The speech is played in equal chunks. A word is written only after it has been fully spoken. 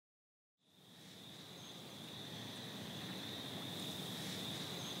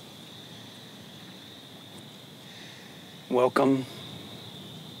Welcome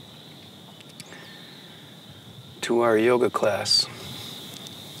to our yoga class.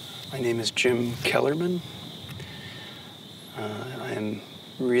 My name is Jim Kellerman. I am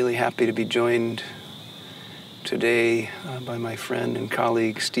really happy to be joined today by my friend and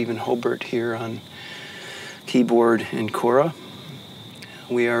colleague Stephen Hobart here on keyboard and kora.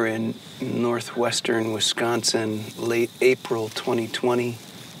 We are in northwestern Wisconsin, late April 2020,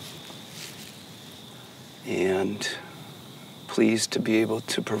 and pleased to be able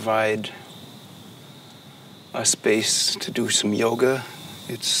to provide a space to do some yoga.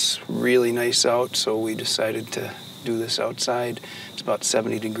 It's really nice out, so we decided to do this outside. It's about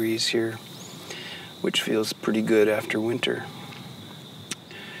 70 degrees here, which feels pretty good after winter.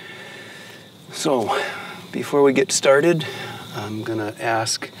 So, before we get started, I'm gonna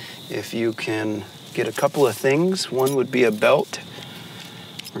ask if you can get a couple of things. One would be a belt.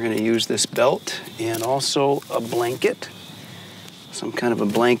 We're gonna use this belt and also a blanket. Some kind of a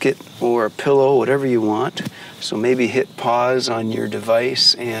blanket or a pillow, whatever you want. So maybe hit pause on your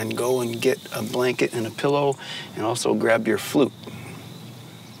device and go and get a blanket and a pillow, and also grab your flute.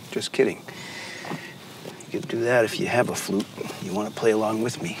 Just kidding. You could do that if you have a flute. You want to play along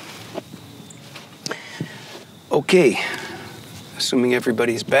with me. Okay, assuming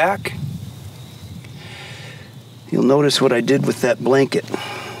everybody's back, you'll notice what I did with that blanket.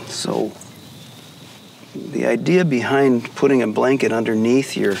 So the idea behind putting a blanket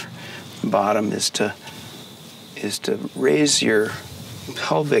underneath your bottom is to raise your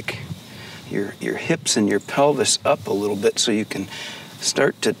pelvic, your hips and your pelvis up a little bit so you can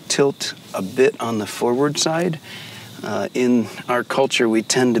start to tilt a bit on the forward side. In our culture, we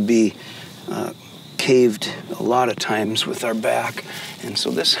tend to be caved a lot of times with our back, and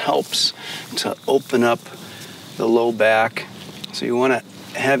so this helps to open up the low back. So you want to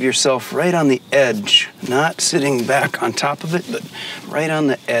have yourself right on the edge, not sitting back on top of it, but right on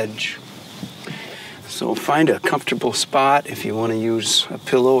the edge. So find a comfortable spot if you want to use a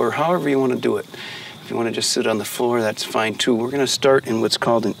pillow or however you want to do it. If you want to just sit on the floor, that's fine too. We're going to start in what's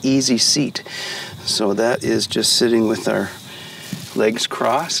called an easy seat. So that is just sitting with our legs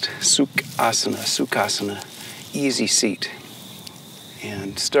crossed, Sukhasana, easy seat.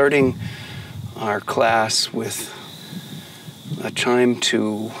 And starting our class with a time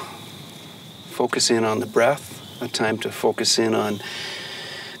to focus in on the breath, a time to focus in on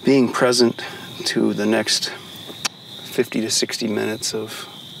being present to the next 50 to 60 minutes of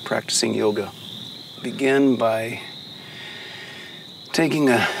practicing yoga. Begin by taking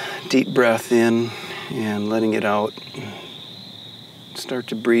a deep breath in and letting it out. Start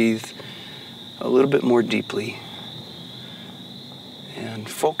to breathe a little bit more deeply and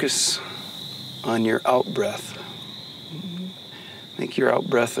focus on your out breath. Make your out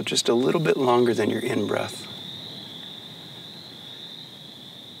breath just a little bit longer than your in breath.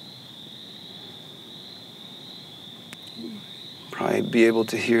 Probably be able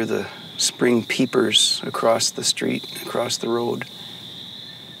to hear the spring peepers across the street, across the road.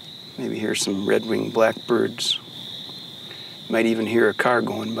 Maybe hear some red-winged blackbirds. Might even hear a car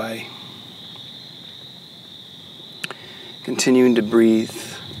going by. Continuing to breathe.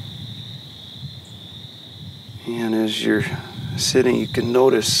 And as you're sitting, you can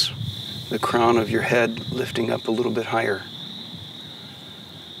notice the crown of your head lifting up a little bit higher.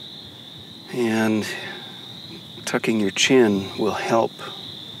 And tucking your chin will help.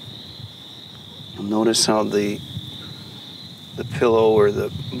 You'll notice how the pillow or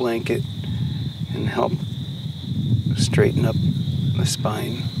the blanket can help straighten up the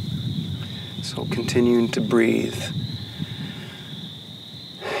spine. So continuing to breathe.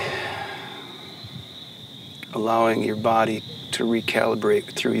 Allowing your body to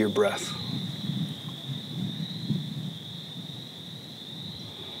recalibrate through your breath.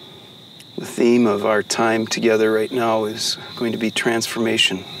 The theme of our time together right now is going to be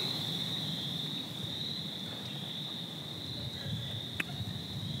transformation.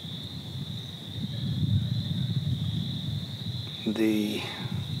 The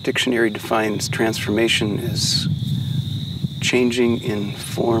dictionary defines transformation as changing in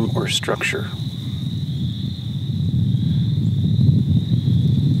form or structure.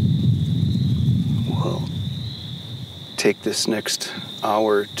 We'll take this next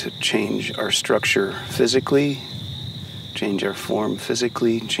hour to change our structure physically, change our form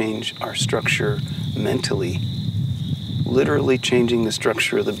physically, change our structure mentally, literally changing the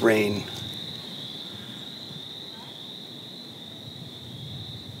structure of the brain.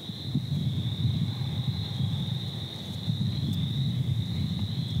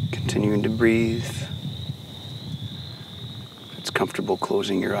 Continuing to breathe. If it's comfortable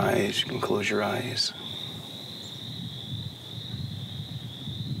closing your eyes, you can close your eyes.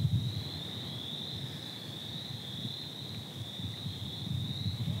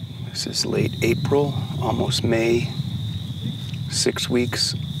 This is late April, almost May. 6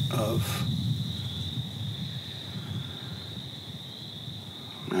 weeks of,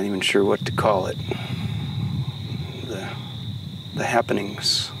 I'm not even sure what to call it, the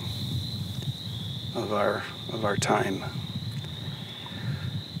happenings of our time.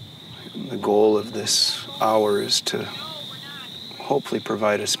 The goal of this hour is to hopefully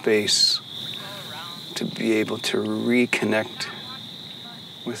provide a space to be able to reconnect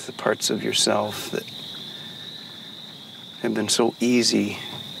with the parts of yourself that have been so easy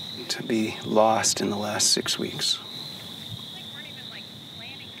to be lost in the last 6 weeks.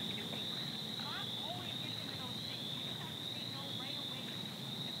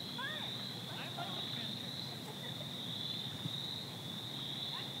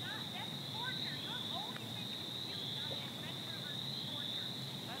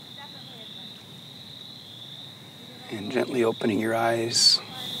 And gently opening your eyes,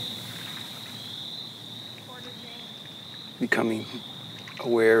 becoming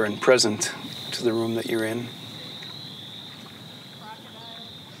aware and present to the room that you're in.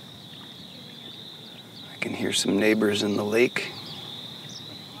 I can hear some neighbors in the lake.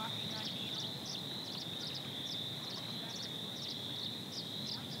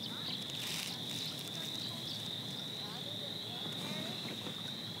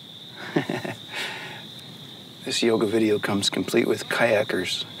 This yoga video comes complete with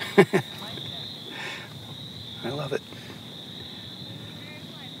kayakers. I love it.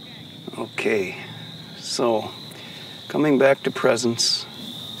 Okay, so coming back to presence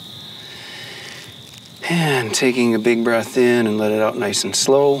and taking a big breath in and let it out nice and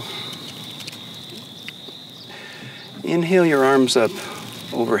slow. Inhale your arms up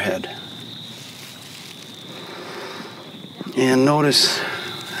overhead. And notice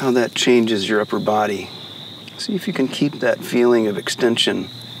how that changes your upper body. See if you can keep that feeling of extension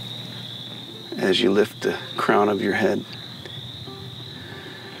as you lift the crown of your head.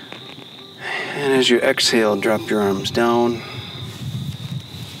 And as you exhale, drop your arms down.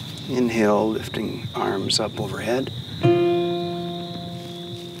 Inhale, lifting arms up overhead.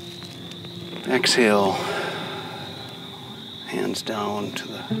 Exhale, hands down to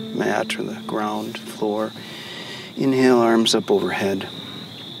the mat or the ground floor. Inhale, arms up overhead.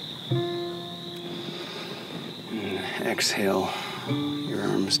 Exhale, your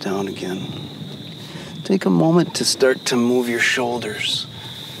arms down again. Take a moment to start to move your shoulders.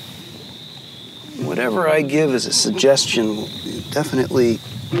 Whatever I give as a suggestion, definitely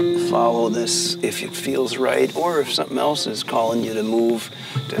follow this if it feels right, or if something else is calling you to move,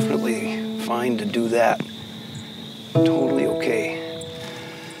 definitely fine to do that. Totally okay.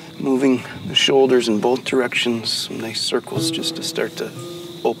 Moving the shoulders in both directions, some nice circles just to start to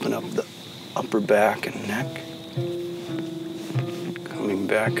open up the upper back and neck. Coming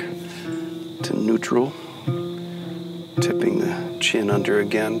back to neutral, tipping the chin under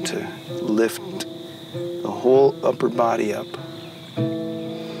again to lift the whole upper body up.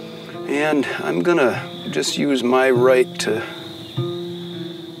 And I'm gonna just use my right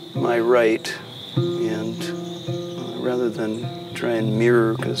and rather than try and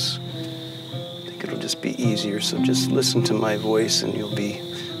mirror, because I think it'll just be easier. So just listen to my voice and you'll be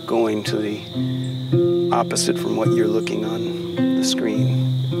going to the opposite from what you're looking on the screen.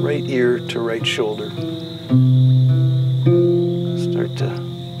 Right ear to right shoulder. Start to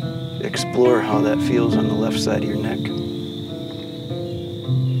explore how that feels on the left side of your neck.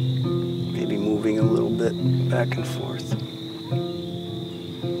 Maybe moving a little bit back and forth.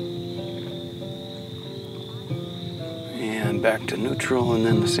 And back to neutral, and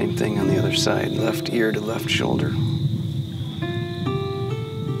then the same thing on the other side. Left ear to left shoulder.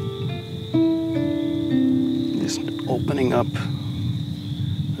 Just opening up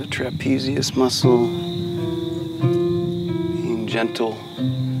the trapezius muscle, being gentle.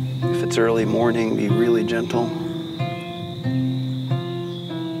 If it's early morning, be really gentle.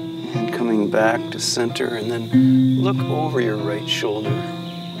 And coming back to center, and then look over your right shoulder.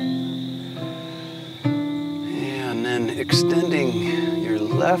 And then extending your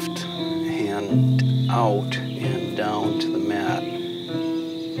left hand out and down to the mat.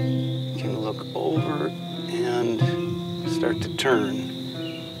 You can look over and start to turn.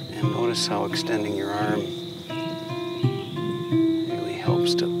 And notice how extending your arm really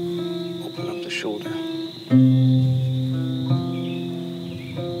helps to open up the shoulder.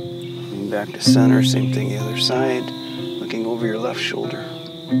 Coming back to center, same thing the other side. Looking over your left shoulder.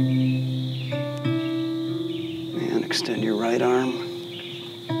 And extend your right arm.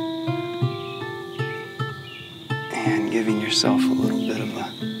 And giving yourself a little bit of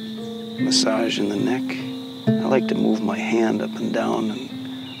a massage in the neck. I like to move my hand up and down and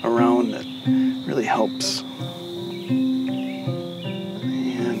around that really helps.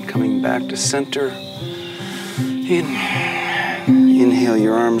 And coming back to center. Inhale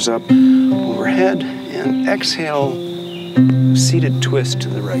your arms up overhead and exhale, seated twist to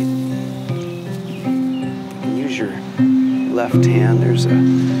the right. Use your left hand. There's a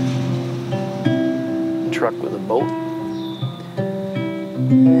truck with a boat.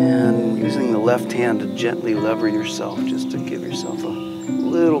 And using the left hand to gently lever yourself, just to give yourself a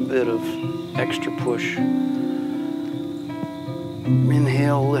little bit of extra push.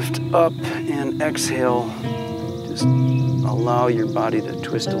 Inhale, lift up, and exhale, just allow your body to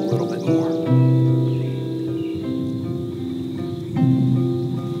twist a little bit more.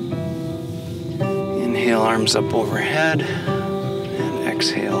 Inhale, arms up overhead, and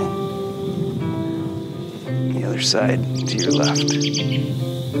exhale, the other side to your left.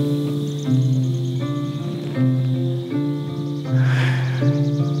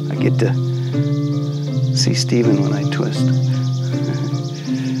 I get to see Stephen when I twist.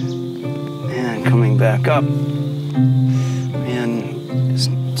 And coming back up. And just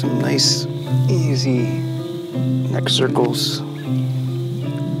some nice, easy neck circles.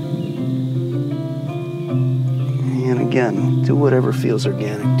 And again, do whatever feels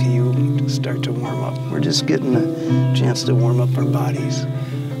organic to you to start to warm up. We're just getting a chance to warm up our bodies.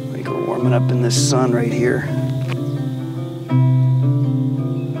 Like we're warming up in this sun right here.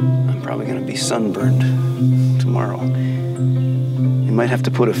 I'm probably going to be sunburned tomorrow. You might have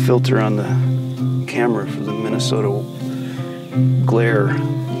to put a filter on the camera for the Minnesota glare,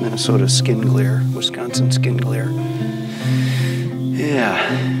 Minnesota skin glare, Wisconsin skin glare. Yeah.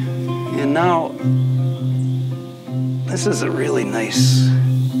 And now, this is a really nice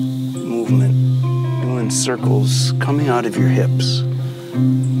movement, doing circles coming out of your hips.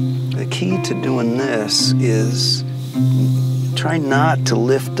 The key to doing this is try not to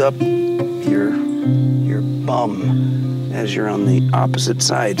lift up your bum as you're on the opposite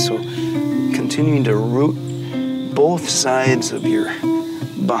side. So continuing to root both sides of your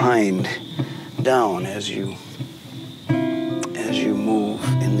behind down as you move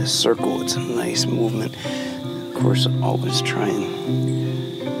in this circle. It's a nice movement. Of course, always try and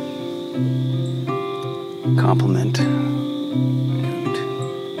complement and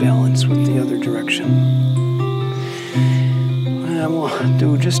balance with the other direction. And we'll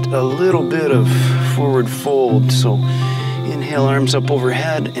do just a little bit of forward fold. So inhale, arms up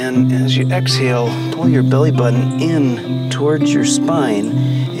overhead, and as you exhale, pull your belly button in towards your spine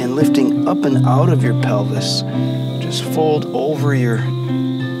and lifting up and out of your pelvis. Just fold over your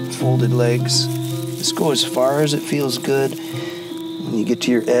folded legs. Just go as far as it feels good. When you get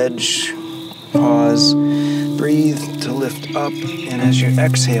to your edge, pause, breathe to lift up, and as you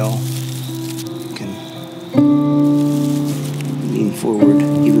exhale, you can lean forward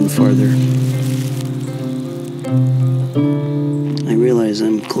even farther. I realize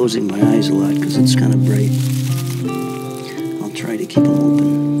I'm closing my eyes a lot because it's kind of bright. I'll try to keep them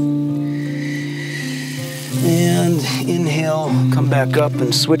open. And inhale, come back up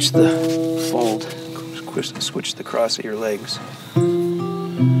and switch the fold. Switch the cross of your legs.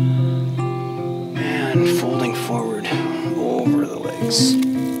 And folding forward over the legs.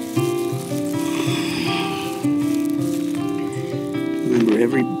 Remember,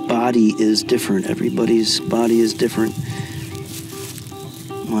 every body is different. Everybody's body is different.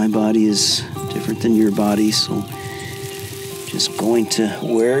 My body is different than your body, so just going to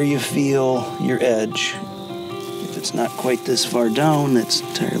where you feel your edge. If it's not quite this far down, that's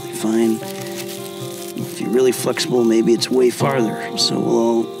entirely fine. If you're really flexible, maybe it's way farther. So we'll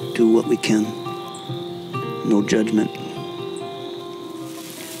all do what we can. No judgment.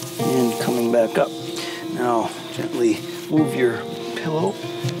 And coming back up. Now, gently move your pillow,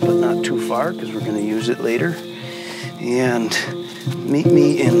 but not too far because we're going to use it later. And meet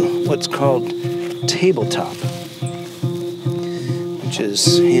me in what's called tabletop, which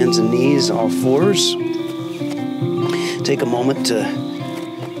is hands and knees, all fours. Take a moment to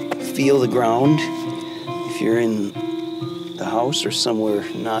feel the ground. If you're in the house or somewhere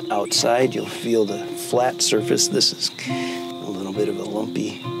not outside, you'll feel the flat surface. This is a little bit of a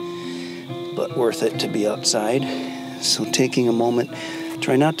lumpy, but worth it to be outside. So taking a moment,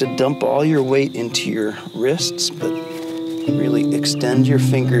 try not to dump all your weight into your wrists, but really extend your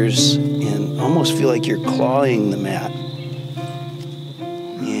fingers and almost feel like you're clawing the mat.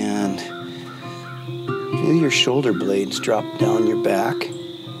 And feel your shoulder blades drop down your back.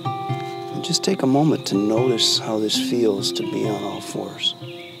 And just take a moment to notice how this feels to be on all fours.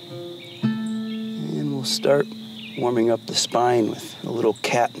 And we'll start warming up the spine with a little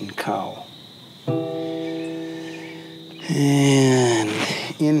cat and cow. And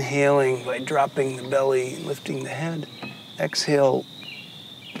Inhaling by dropping the belly, lifting the head. Exhale,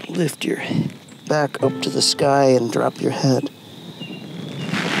 lift your back up to the sky and drop your head.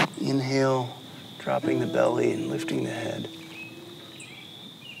 Inhale, dropping the belly and lifting the head.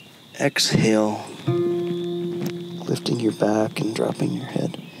 Exhale, lifting your back and dropping your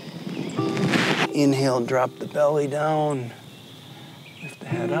head. Inhale, drop the belly down, lift the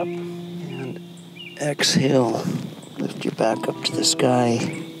head up, and exhale, lift your back up to the sky,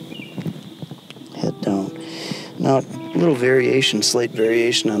 head down. Now, a little variation, slight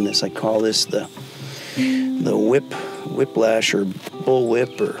variation on this. I call this the whiplash or bull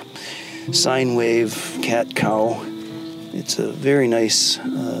whip or sine wave cat-cow. It's a very nice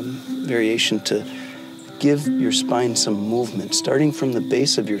variation to give your spine some movement, starting from the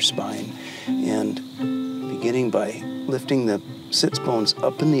base of your spine and beginning by lifting the sits bones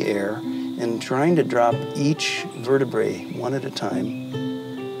up in the air and trying to drop each vertebrae one at a time.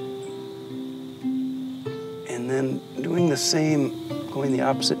 And then doing the same, going the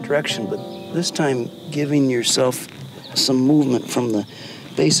opposite direction, but this time giving yourself some movement from the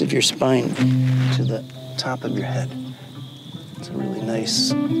base of your spine to the top of your head. It's a really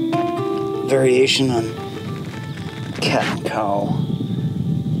nice variation on cat and cow.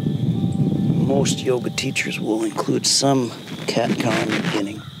 Most yoga teachers will include some cat and cow in the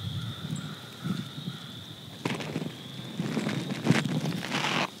beginning.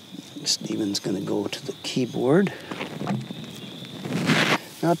 Stephen's going to go to the keyboard.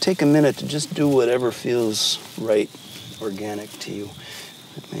 Now take a minute to just do whatever feels right, organic to you.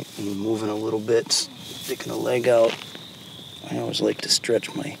 Maybe moving a little bit, sticking a leg out. I always like to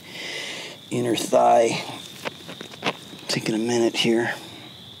stretch my inner thigh. Taking a minute here.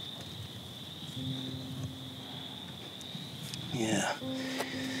 Yeah.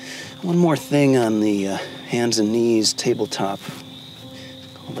 One more thing on the hands and knees tabletop. It's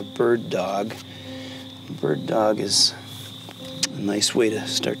called a bird dog. Bird dog is a nice way to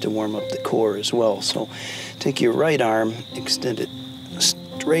start to warm up the core as well. So take your right arm, extend it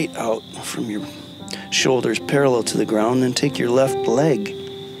straight out from your shoulders parallel to the ground, and take your left leg.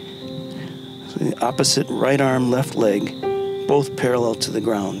 So the opposite right arm, left leg, both parallel to the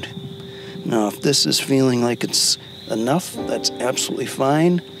ground. Now, if this is feeling like it's enough, that's absolutely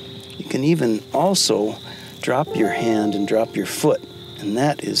fine. You can even also drop your hand and drop your foot, and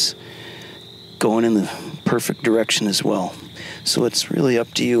that is going in the perfect direction as well. So it's really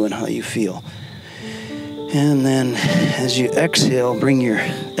up to you and how you feel. And then as you exhale, bring your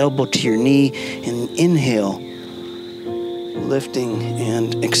elbow to your knee and inhale, lifting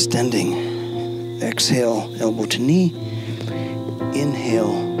and extending. Exhale, elbow to knee.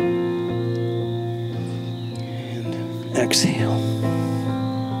 Inhale and exhale.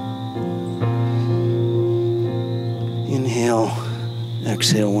 Inhale,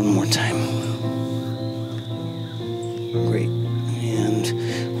 exhale one more time. Great. And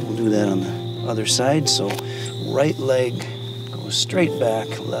we'll do that on the other side. So right leg goes straight back,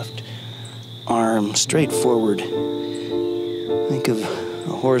 left arm straight forward. Think of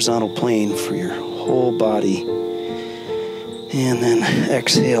a horizontal plane for your whole body. And then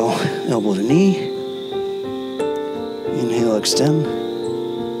exhale, elbow to knee. Inhale, extend.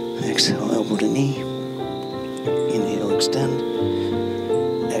 Exhale, elbow to knee. Inhale, extend.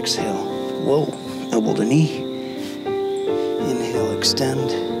 Exhale, whoa, elbow to knee. Inhale,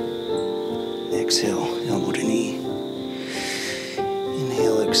 extend. Exhale, elbow to knee.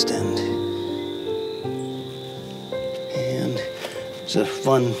 Inhale, extend. And it's a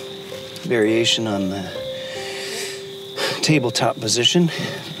fun variation on the tabletop position.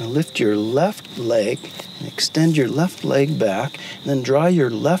 Now lift your left leg and extend your left leg back, and then draw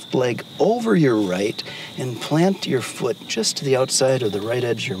your left leg over your right and plant your foot just to the outside of the right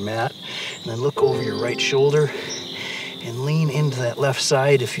edge of your mat, and then look over your right shoulder and lean into that left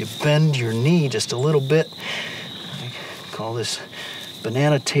side. If you bend your knee just a little bit, I call this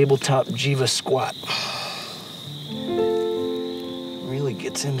banana tabletop Jiva squat. Really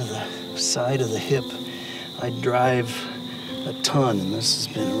gets into the side of the hip. I drive a ton, and this has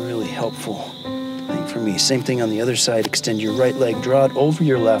been a really helpful thing for me. Same thing on the other side. Extend your right leg, draw it over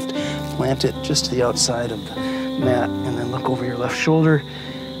your left, plant it just to the outside of the mat, and then look over your left shoulder,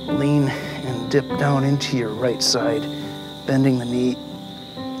 lean and dip down into your right side, bending the knee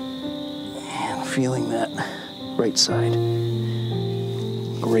and feeling that right side.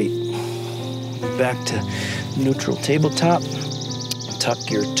 Great. Back to neutral tabletop.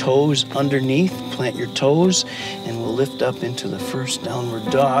 Tuck your toes underneath, plant your toes, and we'll lift up into the first downward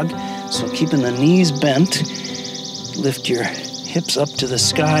dog. So keeping the knees bent, lift your hips up to the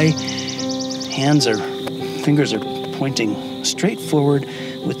sky. Fingers are pointing straight forward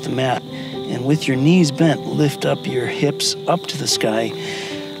with the mat. And with your knees bent, lift up your hips up to the sky.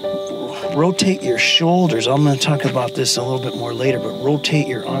 Rotate your shoulders. I'm going to talk about this a little bit more later, but rotate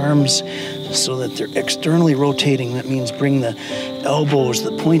your arms so that they're externally rotating. That means bring the elbows,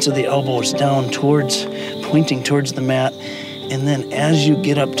 the points of the elbows down pointing towards the mat. And then as you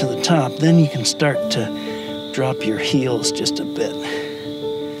get up to the top, then you can start to drop your heels just a bit.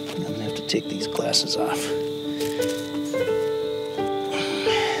 I'm going to have to take these glasses off.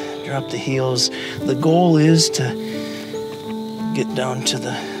 Drop the heels. The goal is to get down to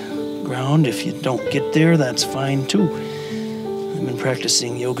the ground. If you don't get there, that's fine too. I've been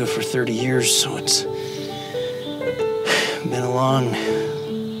practicing yoga for 30 years, so it's been a long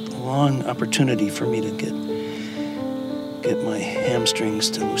opportunity for me to get my hamstrings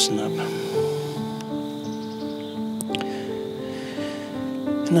to loosen up.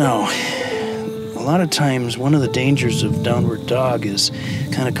 Now, a lot of times one of the dangers of downward dog is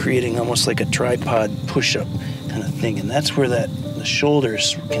kind of creating almost like a tripod push-up kind of thing, and that's where the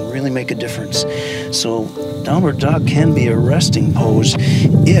shoulders can really make a difference. So downward dog can be a resting pose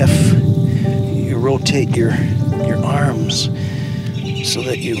if you rotate your arms so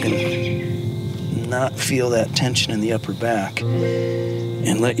that you can not feel that tension in the upper back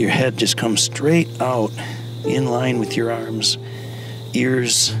and let your head just come straight out in line with your arms,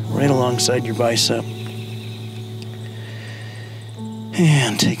 ears right alongside your bicep.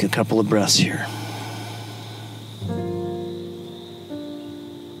 And take a couple of breaths here.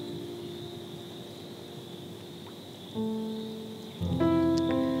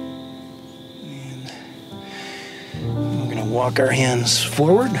 Walk our hands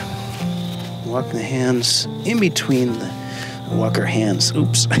forward. Walk the hands in between walk our hands.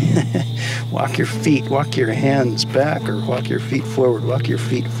 Oops. Walk your feet. Walk your hands back or walk your feet forward. Walk your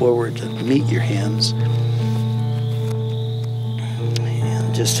feet forward to meet your hands.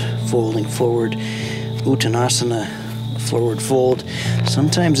 And just folding forward. Uttanasana, forward fold.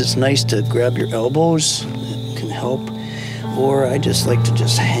 Sometimes it's nice to grab your elbows. It can help. Or I just like to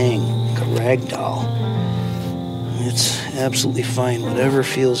just hang like a rag doll. It's absolutely fine, whatever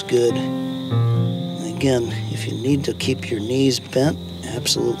feels good. Again, if you need to keep your knees bent,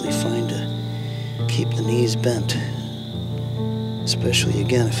 absolutely fine to keep the knees bent. Especially,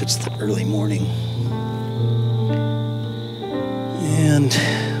 again, if it's the early morning. And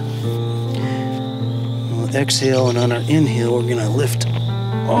we'll exhale, and on our inhale, we're going to lift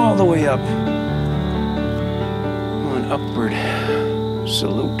all the way up. An upward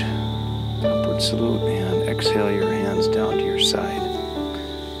salute. Upward salute, and exhale your hands down to your side.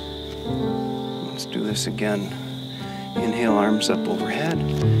 Let's do this again. Inhale, arms up overhead,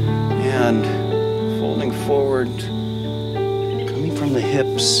 and folding forward, coming from the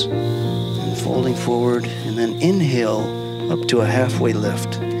hips, and folding forward, and then inhale up to a halfway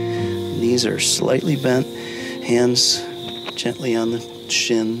lift. Knees are slightly bent, hands gently on the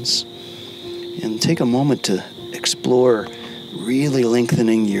shins, and take a moment to explore really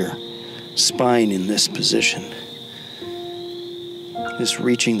lengthening your spine in this position. Just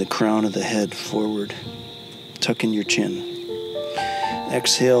reaching the crown of the head forward, tucking your chin.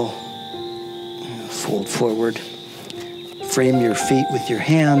 Exhale, fold forward. Frame your feet with your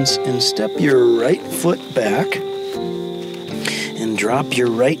hands and step your right foot back and drop your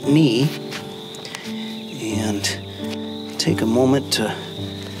right knee, and take a moment to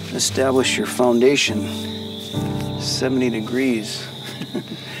establish your foundation. 70 degrees.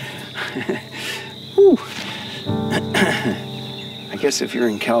 Whew. I guess if you're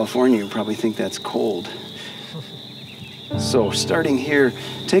in California, you probably think that's cold. So starting here,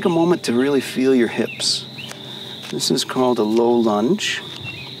 take a moment to really feel your hips. This is called a low lunge,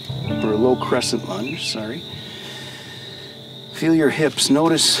 or a low crescent lunge, sorry. Feel your hips.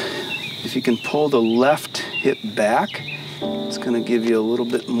 Notice if you can pull the left hip back, it's going to give you a little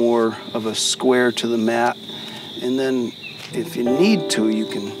bit more of a square to the mat. And then if you need to, you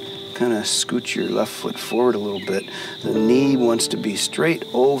can kind of scoot your left foot forward a little bit. The knee wants to be straight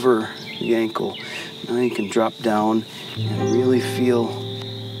over the ankle. Now you can drop down and really feel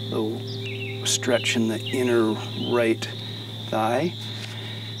the stretch in the inner right thigh.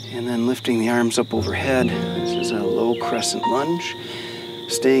 And then lifting the arms up overhead. This is a low crescent lunge.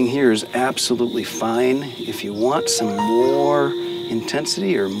 Staying here is absolutely fine. If you want some more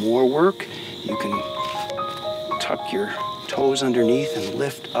intensity or more work, you can tuck your toes underneath and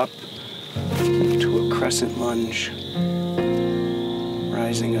lift up to a crescent lunge,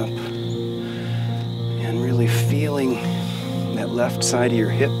 rising up and really feeling that left side of your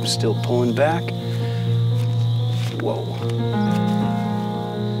hip still pulling back. Whoa.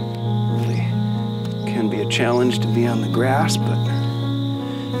 Really can be a challenge to be on the grass, but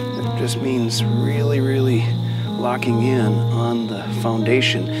it just means really, really locking in on the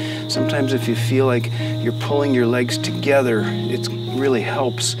foundation. Sometimes if you feel like you're pulling your legs together, it really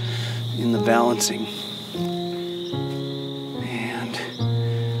helps in the balancing. And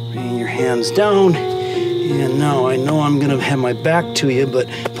bringing your hands down. And now I know I'm gonna have my back to you, but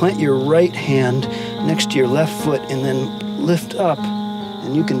plant your right hand next to your left foot and then lift up.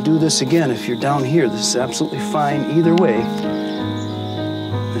 And you can do this again if you're down here. This is absolutely fine either way.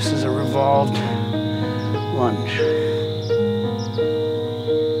 This is a revolved lunge.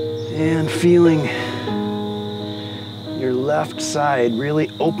 And feeling your left side really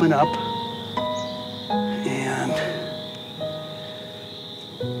open up and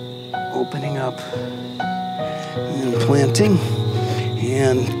opening up and planting.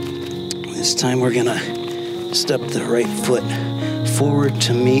 And this time we're gonna step the right foot forward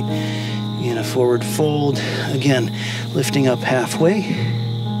to meet in a forward fold. Again, lifting up halfway.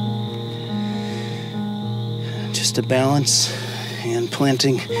 Just to balance and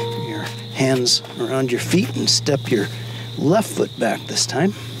planting your hands around your feet and step your left foot back this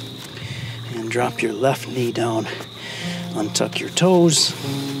time. And drop your left knee down. Untuck your toes.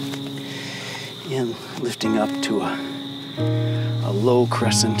 And lifting up to a low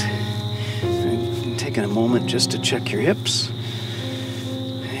crescent. And taking a moment just to check your hips.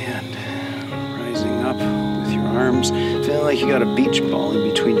 Up with your arms, feeling like you got a beach ball in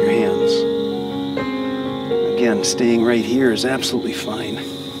between your hands. Again, staying right here is absolutely fine.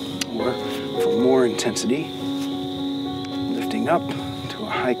 Or for more intensity, lifting up to a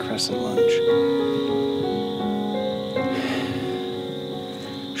high crescent lunge.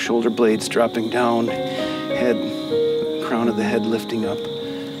 Shoulder blades dropping down, head, crown of the head lifting up,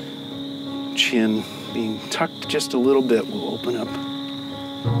 chin being tucked just a little bit will open up.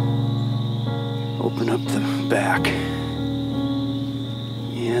 Open up the back.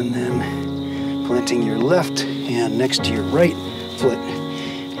 And then planting your left hand next to your right foot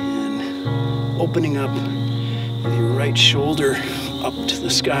and opening up with your right shoulder up to the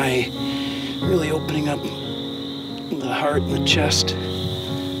sky, really opening up the heart and the chest.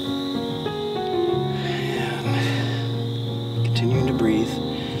 And continuing to breathe,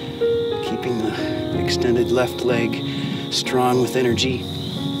 keeping the extended left leg strong with energy.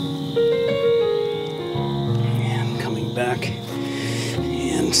 Back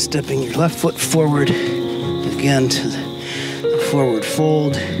and stepping your left foot forward again to the forward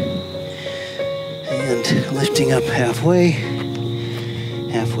fold and lifting up halfway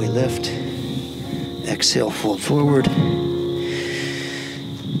lift, exhale, fold forward,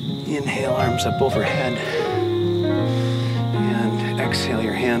 inhale, arms up overhead, and exhale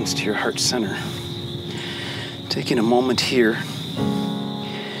your hands to your heart center. Taking a moment here,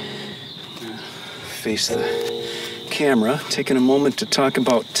 face the camera, taking a moment to talk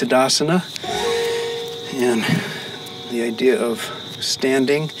about Tadasana and the idea of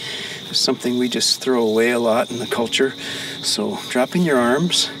standing is something we just throw away a lot in the culture. So dropping your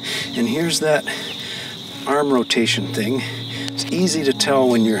arms, and here's that arm rotation thing. It's easy to tell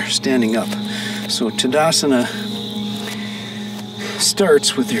when you're standing up. So Tadasana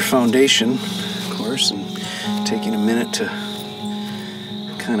starts with your foundation, of course, and taking a minute to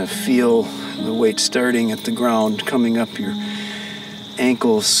kind of feel the weight starting at the ground, coming up your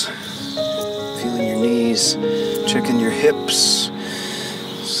ankles, feeling your knees, checking your hips.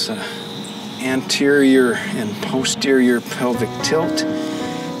 It's anterior and posterior pelvic tilt.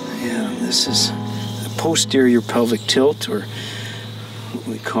 And this is a posterior pelvic tilt, or what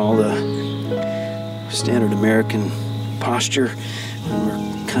we call the standard American posture when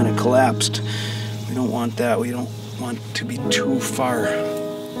we're kind of collapsed. We don't want that. We don't want to be too far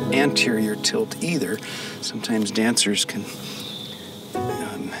anterior tilt either. Sometimes dancers can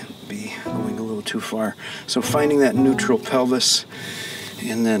be going a little too far. So finding that neutral pelvis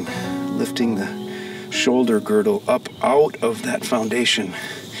and then lifting the shoulder girdle up out of that foundation.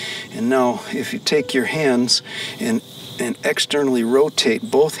 And now if you take your hands and externally rotate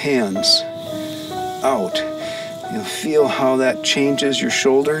both hands out, you'll feel how that changes your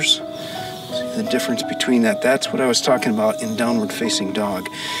shoulders. The difference between that. That's what I was talking about in downward facing dog.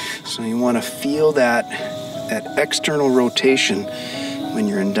 So you want to feel that external rotation when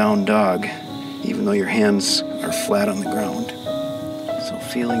you're in down dog, even though your hands are flat on the ground. So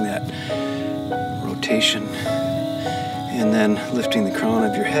feeling that rotation and then lifting the crown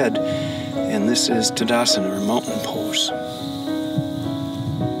of your head. And this is Tadasana, or mountain pose.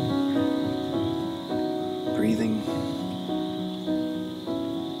 Breathing.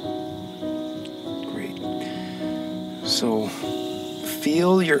 So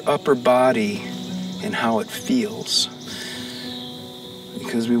feel your upper body and how it feels.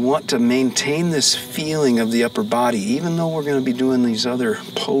 Because we want to maintain this feeling of the upper body, even though we're going to be doing these other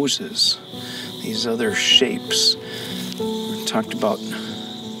poses, these other shapes. We talked about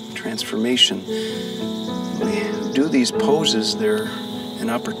transformation. When we do these poses, they're an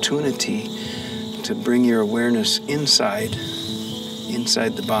opportunity to bring your awareness inside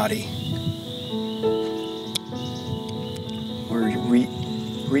the body. We're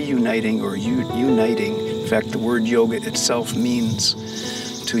reuniting or uniting. In fact, the word yoga itself means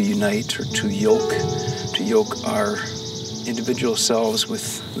to unite or to yoke our individual selves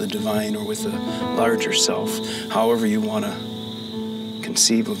with the divine or with a larger self, however you want to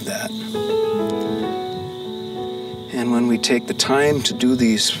conceive of that. And when we take the time to do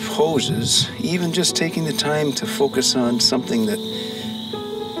these poses, even just taking the time to focus on something that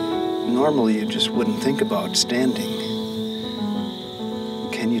normally you just wouldn't think about, standing,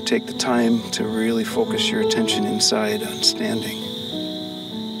 can you take the time to really focus your attention inside on standing?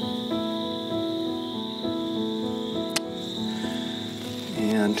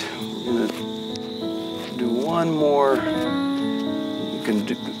 And we're going to do one more. You can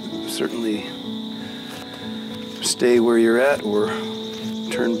certainly stay where you're at or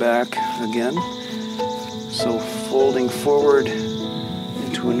turn back again. So folding forward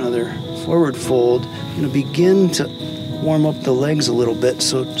into another forward fold. I'm going to begin to warm up the legs a little bit.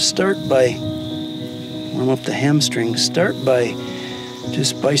 So start by warm up the hamstrings. Start by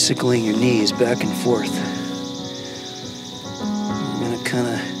just bicycling your knees back and forth. You're going to kind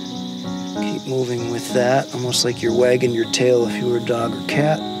of keep moving with that, almost like you're wagging your tail if you were a dog or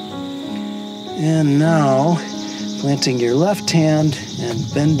cat. And now, planting your left hand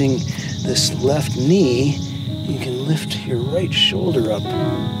and bending this left knee, you can lift your right shoulder up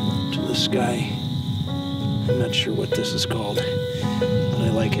to the sky. I'm not sure what this is called, but I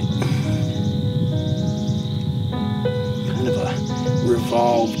like it. Kind of a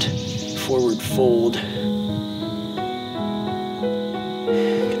revolved forward fold.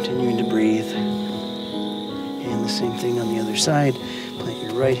 Continuing to breathe. And the same thing on the other side. Plant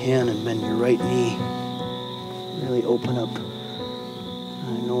your right hand and bend your right knee. Really open up.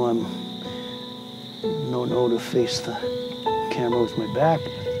 I know I'm no to face the camera with my back.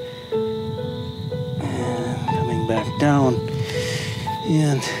 And coming back down.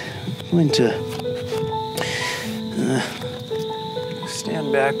 And I'm going to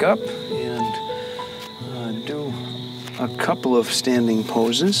stand back up and do a couple of standing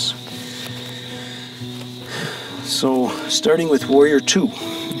poses. So starting with Warrior 2.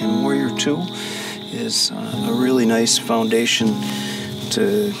 And Warrior 2 is a really nice foundation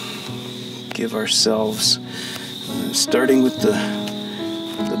to give ourselves, starting with the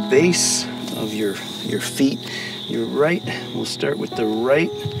base of your feet. Your right, we'll start with the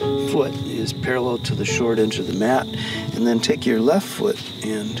right foot is parallel to the short edge of the mat, and then take your left foot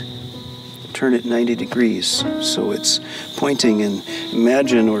and turn it 90 degrees. So it's pointing, and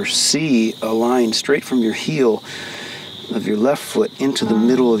imagine or see a line straight from your heel of your left foot into the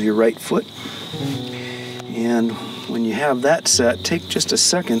middle of your right foot. And when you have that set, take just a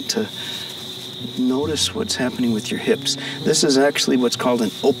second to notice what's happening with your hips. This is actually what's called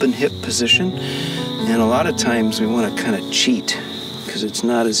an open hip position. And a lot of times we want to kind of cheat because it's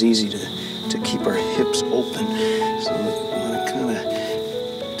not as easy to keep our hips open. So we want to kind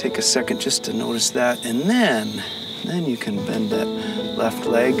of take a second just to notice that. And then you can bend that left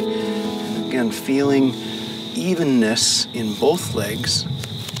leg. And again, feeling evenness in both legs.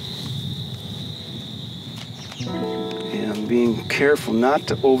 And being careful not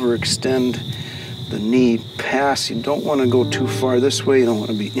to overextend the knee past. You don't want to go too far this way. You don't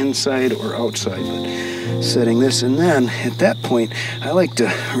want to be inside or outside, but setting this. And then at that point, I like to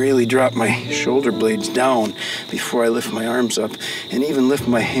really drop my shoulder blades down before I lift my arms up, and even lift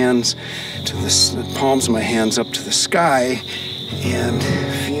my hands to the palms of my hands up to the sky, and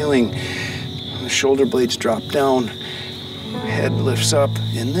feeling the shoulder blades drop down, head lifts up,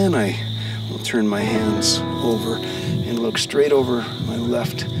 and then I will turn my hands over and look straight over my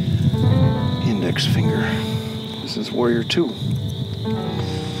left index finger. This is Warrior 2.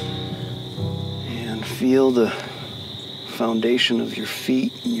 And feel the foundation of your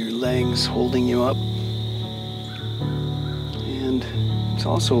feet and your legs holding you up. And it's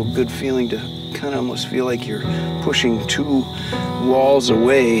also a good feeling to kind of almost feel like you're pushing two walls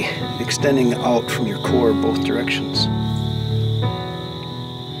away, extending out from your core both directions.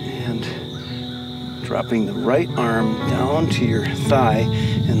 And dropping the right arm down to your thigh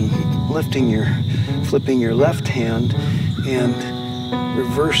and flipping your left hand, and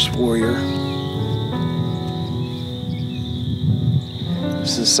reverse warrior.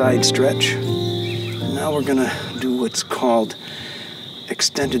 This is a side stretch. Now we're gonna do what's called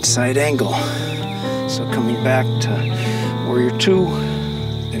extended side angle. So coming back to Warrior 2,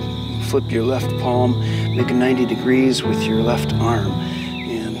 and flip your left palm, make a 90 degrees with your left arm,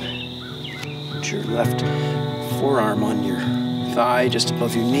 and put your left forearm on your thigh, just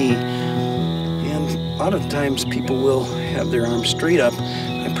above your knee. And a lot of times people will have their arms straight up.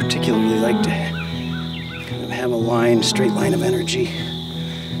 I particularly like to kind of have a line, straight line of energy.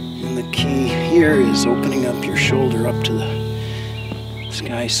 And the key here is opening up your shoulder up to the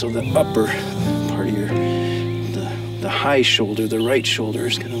sky, so the upper part of the high shoulder, the right shoulder,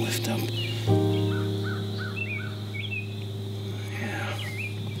 is going to lift up. Yeah.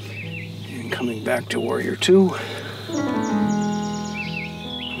 And coming back to Warrior 2.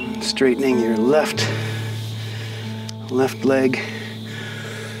 Straightening your left leg,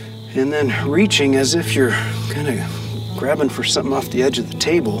 and then reaching as if you're kind of grabbing for something off the edge of the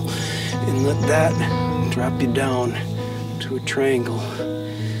table, and let that drop you down to a triangle,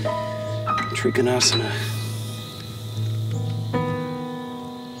 Trikonasana.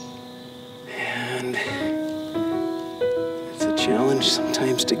 And it's a challenge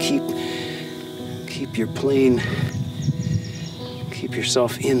sometimes to keep your plane. Keep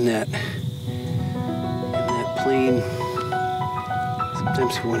yourself in that plane.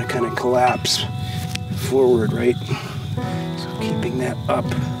 Sometimes you want to kind of collapse forward, right? So keeping that up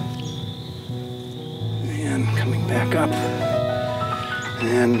and coming back up,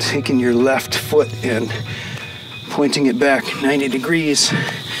 and taking your left foot and pointing it back 90 degrees.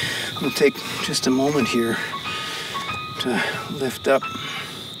 We'll take just a moment here to lift up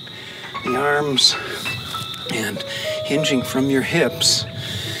the arms and hinging from your hips,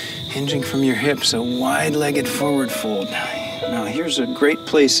 a wide-legged forward fold. Now here's a great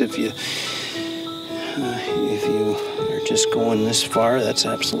place if you are just going this far, that's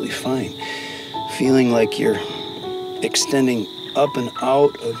absolutely fine. Feeling like you're extending up and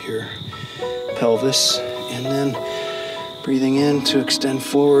out of your pelvis, and then breathing in to extend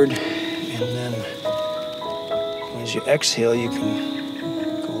forward, and then as you exhale, you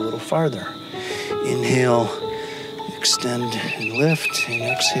can go a little farther. Inhale, extend and lift, and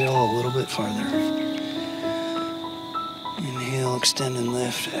exhale a little bit farther. Inhale, extend and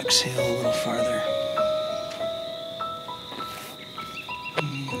lift, exhale a little farther.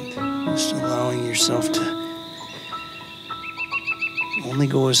 And just allowing yourself to only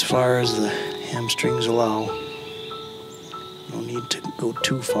go as far as the hamstrings allow. No need to go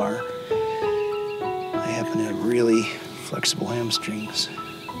too far. I happen to have really flexible hamstrings.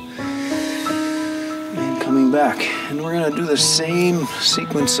 Coming back, and we're going to do the same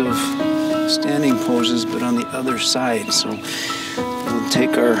sequence of standing poses but on the other side. So we'll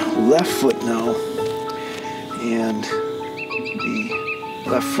take our left foot now, and the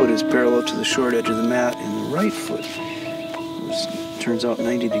left foot is parallel to the short edge of the mat, and the right foot turns out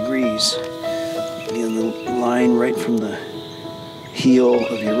 90 degrees. And the line right from the heel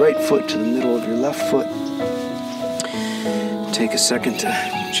of your right foot to the middle of your left foot. Take a second to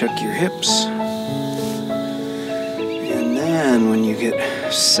check your hips. And when you get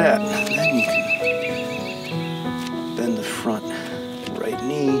set, then you can bend the front right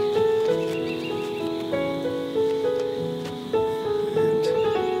knee and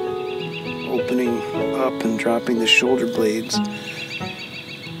opening up and dropping the shoulder blades,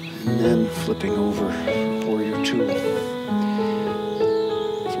 and then flipping over Warrior 2.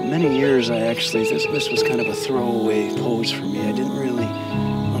 For many years, this was kind of a throwaway pose for me. I didn't really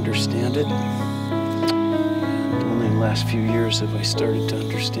understand it. Last few years have I started to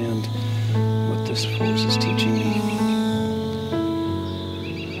understand what this pose is teaching me.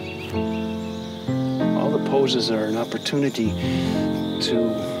 All the poses are an opportunity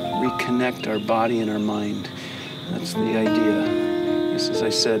to reconnect our body and our mind. That's the idea. Just as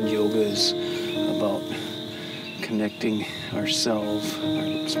I said, yoga is about connecting ourself,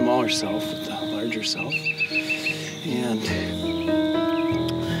 our smaller self, with the larger self. And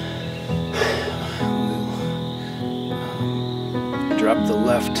drop the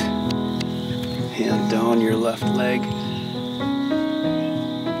left hand down your left leg.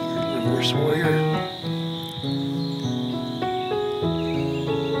 Reverse warrior.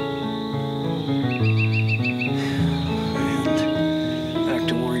 And back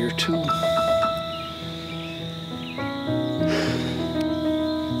to Warrior 2.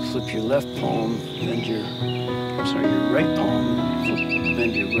 Flip your left palm, bend your right palm,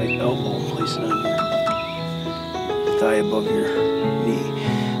 bend your right elbow, and place it on your thigh above your knee.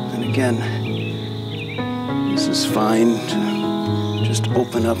 And again, this is fine to just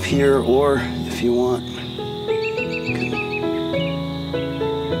open up here, or if you want, you can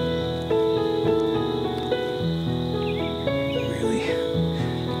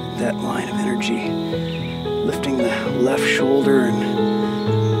that line of energy. Lifting the left shoulder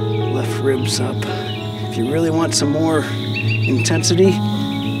and left ribs up. If you really want some more intensity,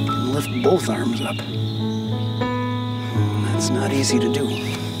 lift both arms up. That's not easy to do.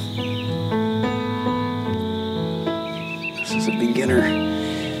 This is a beginner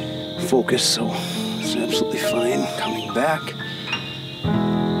focus, so it's absolutely fine. Coming back.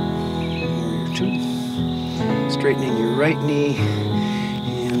 Warrior two. Straightening your right knee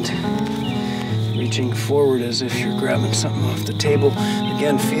and reaching forward as if you're grabbing something off the table.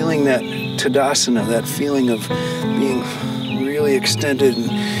 Again, feeling that Tadasana, that feeling of being really extended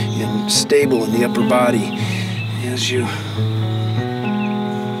and stable in the upper body as you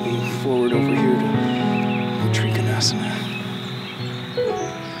move forward over here to Trikonasana.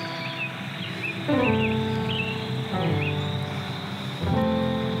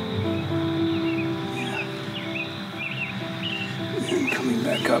 And coming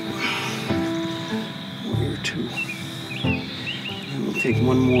back up. Warrior two. And we'll take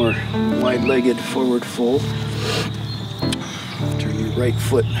one more wide-legged forward fold. Turn your right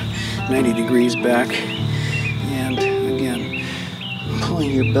foot 90 degrees back. And again,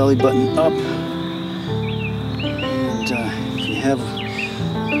 pulling your belly button up. And if you have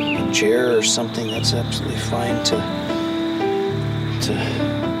a chair or something, that's absolutely fine to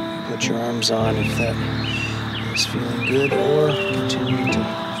put your arms on if that is feeling good, or continue to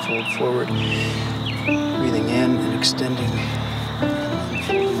fold forward, breathing in and extending, and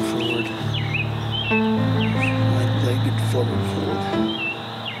folding forward, wide-legged forward fold.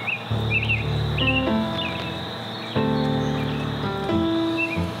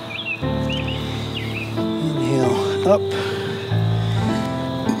 Inhale up,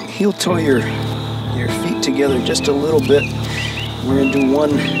 heel toe your feet together just a little bit. We're going to do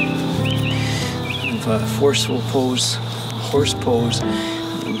one of a forceful pose, horse pose.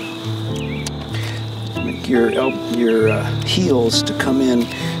 Make your heels to come in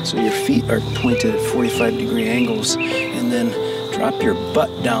so your feet are pointed at 45-degree angles, and then drop your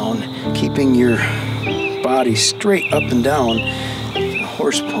butt down, keeping your body straight up and down.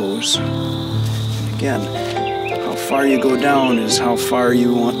 Horse pose. Again, how far you go down is how far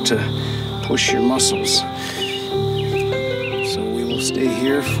you want to push your muscles. Stay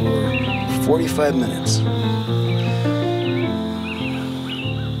here for 45 minutes. I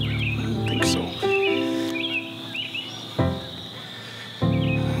don't think so.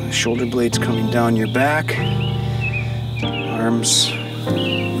 Shoulder blades coming down your back. Arms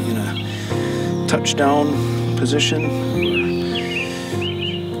in a touchdown position,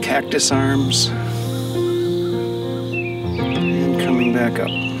 or cactus arms. And coming back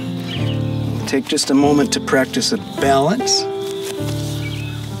up. Take just a moment to practice a balance.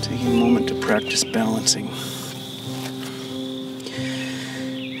 A moment to practice balancing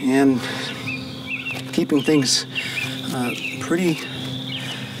and keeping things pretty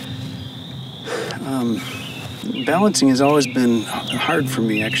balancing has always been hard for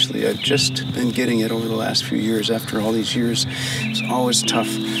me, actually. I've just been getting it over the last few years. After all these years, it's always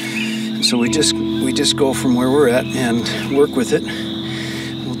tough, and so we just go from where we're at and work with it.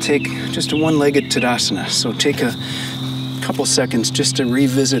 We'll take just a one-legged Tadasana, so take a couple seconds just to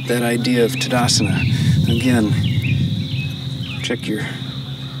revisit that idea of Tadasana. Again, check your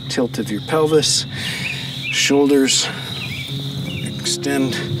tilt of your pelvis, shoulders,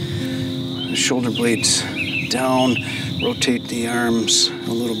 extend the shoulder blades down, rotate the arms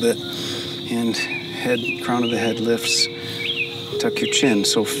a little bit, and crown of the head lifts, tuck your chin.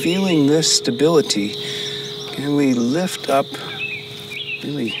 So feeling this stability, can we lift up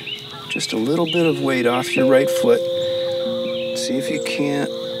really just a little bit of weight off your right foot. See if you can't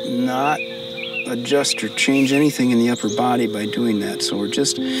not adjust or change anything in the upper body by doing that. So we're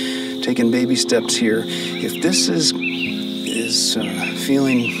just taking baby steps here. If this is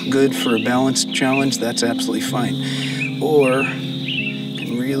feeling good for a balance challenge, that's absolutely fine. Or you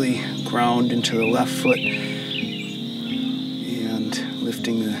can really ground into the left foot and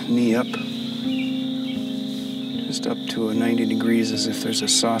lifting the knee up, just up to a 90 degrees as if there's a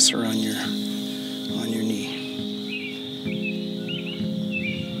saucer on your knee.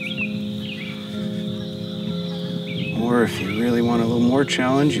 Or if you really want a little more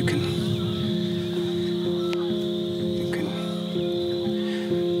challenge, you can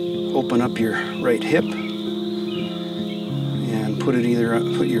open up your right hip and put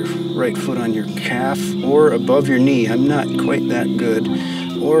your right foot on your calf or above your knee. I'm not quite that good.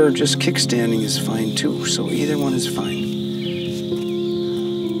 Or just kickstanding is fine too. So either one is fine.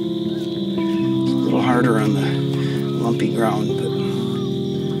 It's a little harder on the lumpy ground, but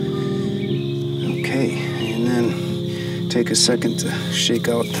okay. And then take a second to shake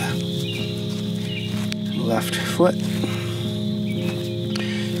out the left foot.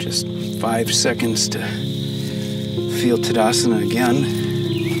 Just 5 seconds to feel Tadasana again.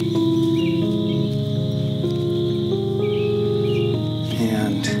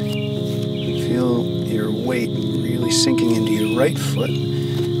 And feel your weight really sinking into your right foot.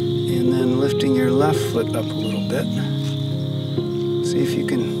 And then lifting your left foot up a little bit. See if you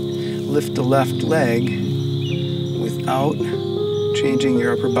can lift the left leg without changing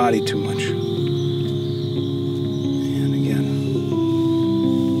your upper body too much. And again,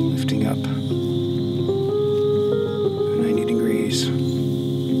 lifting up 90 degrees.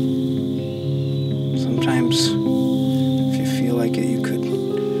 Sometimes, if you feel like it, you could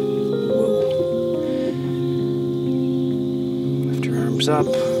lift your arms up.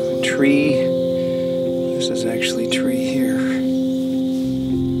 Tree. This is actually tree here.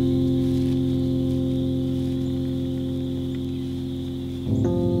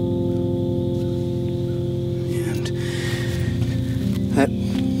 And that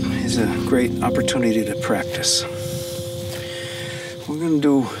is a great opportunity to practice. We're going to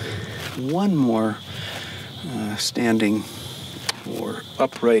do one more standing or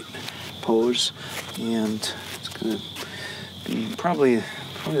upright pose, and it's going to be probably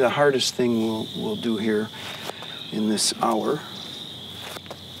the hardest thing we'll do here in this hour.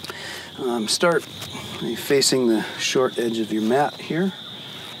 Start facing the short edge of your mat here.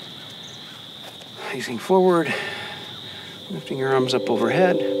 Facing forward, lifting your arms up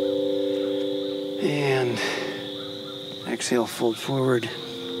overhead. And exhale, fold forward.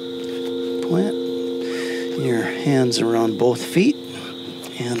 Plant your hands around both feet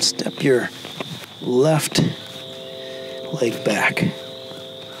and step your left leg back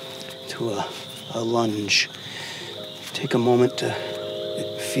to a lunge. Take a moment to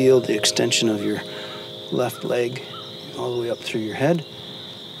feel the extension of your left leg all the way up through your head.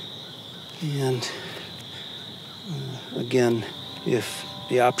 And again, if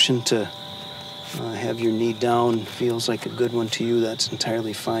the option to have your knee down feels like a good one to you, that's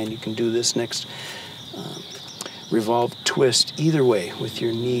entirely fine. You can do this next revolve twist either way with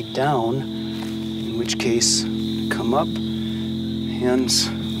your knee down, in which case come up, hands,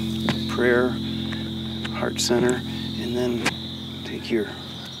 prayer, heart center, and then take your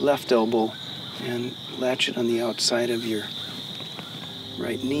left elbow and latch it on the outside of your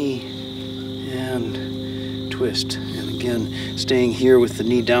right knee and twist. And again, staying here with the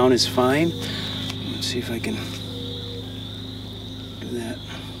knee down is fine. Let's see if I can do that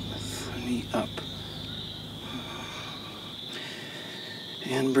with the knee up.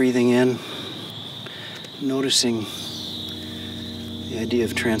 And breathing in, noticing the idea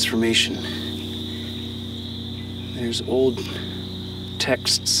of transformation. There's old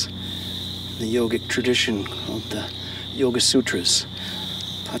texts in the yogic tradition called the Yoga Sutras.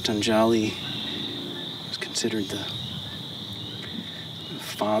 Patanjali is considered the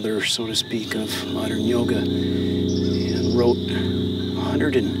father, so to speak, of modern yoga, and wrote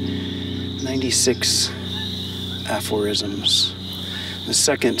 196 aphorisms. The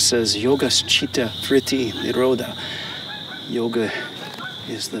second says, Yogas chitta vritti nirodha. Yoga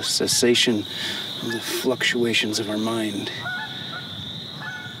is the cessation of the fluctuations of our mind.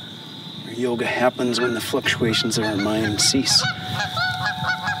 Yoga happens when the fluctuations of our mind cease.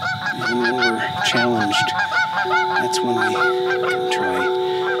 And when we're challenged, that's when we can try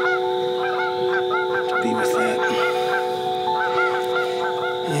to be with that.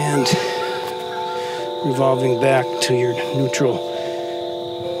 And revolving back to your neutral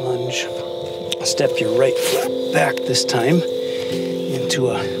lunge. Step your right foot back this time into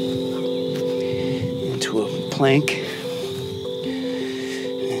a plank.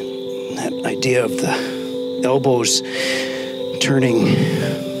 And that idea of the elbows turning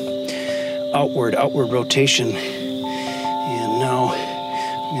outward rotation. And now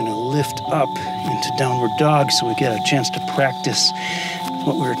I'm going to lift up into downward dog so we get a chance to practice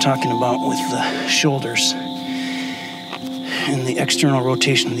what we were talking about with the shoulders and the external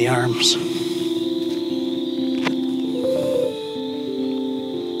rotation of the arms.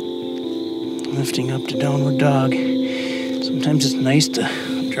 Lifting up to downward dog. Sometimes it's nice to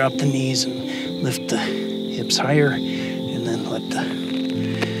drop the knees and lift the hips higher and then let the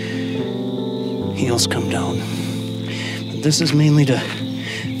heels come down. But this is mainly to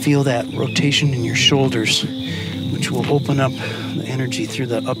feel that rotation in your shoulders, which will open up the energy through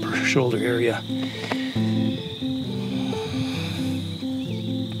the upper shoulder area.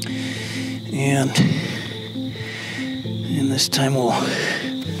 And this time we'll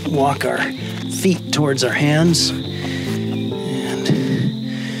walk our feet towards our hands and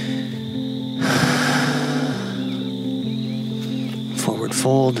Forward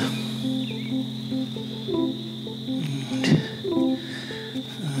fold.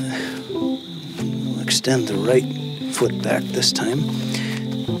 We'll extend the right foot back this time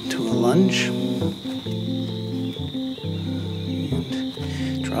to a lunge.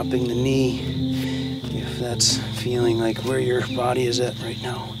 And dropping the knee if that's feeling like where your body is at right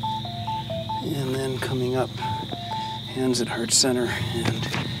now. And then coming up, hands at heart center, and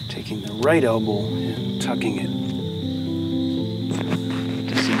taking the right elbow and tucking it. Good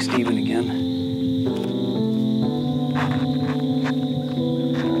to see Stephen again.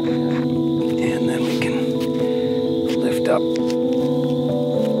 And then we can lift up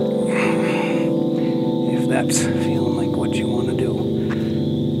if that's feeling like what you want to do.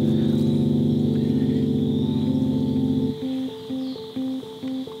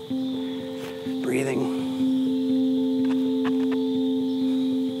 Breathing.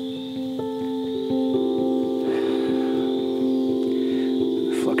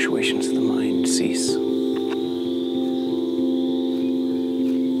 The fluctuations of the mind cease.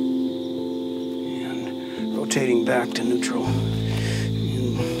 And rotating back to neutral.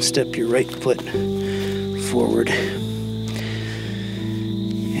 And step your right foot forward. And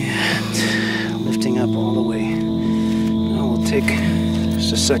lifting up all the way. Now we'll take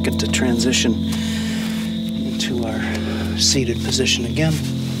just a second to transition into our seated position again.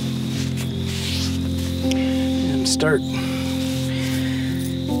 And start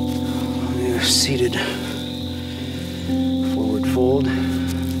seated forward fold.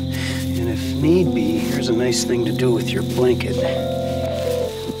 And if need be, here's a nice thing to do with your blanket.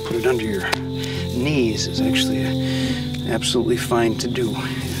 Put it under your knees is actually absolutely fine to do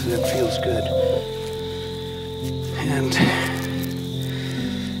if that feels good. And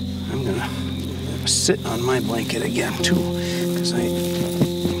I'm gonna sit on my blanket again too, because I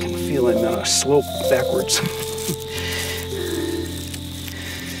can feel I'm on a slope backwards.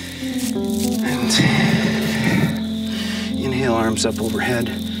 And inhale, arms up overhead,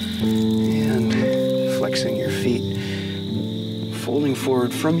 and flexing your feet, folding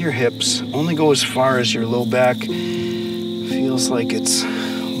forward from your hips. Only go as far as your low back feels like it's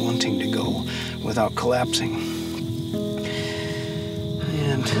wanting to go without collapsing.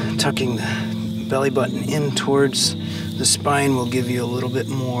 And tucking the belly button in towards the spine will give you a little bit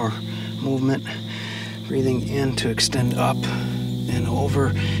more movement. Breathing in to extend up and over,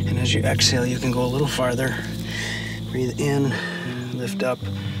 and as you exhale you can go a little farther. Breathe in, lift up,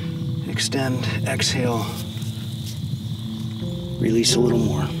 extend, exhale, release a little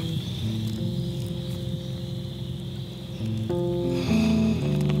more.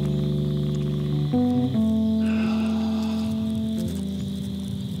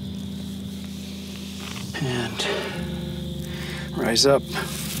 And rise up,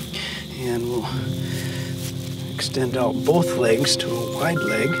 and we'll extend out both legs to a wide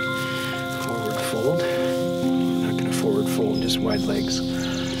leg. Forward fold. I'm not going to forward fold, just wide legs.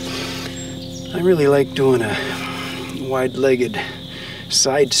 I really like doing a wide-legged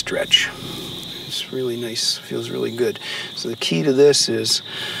side stretch. It's really nice, feels really good. So the key to this is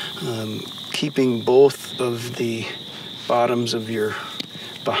keeping both of the bottoms of your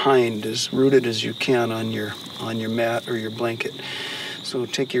behind as rooted as you can on your mat or your blanket. So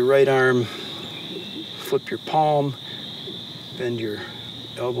take your right arm, flip your palm, bend your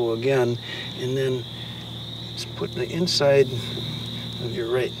elbow again, and then just put the inside of your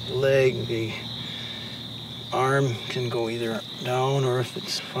right leg. The arm can go either down, or if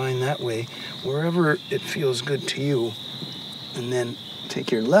it's fine that way, wherever it feels good to you. And then take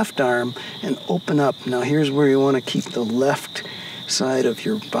your left arm and open up. Now here's where you want to keep the left side of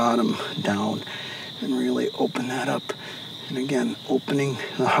your bottom down and really open that up. And again, opening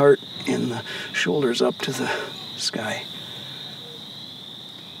the heart and the shoulders up to the sky.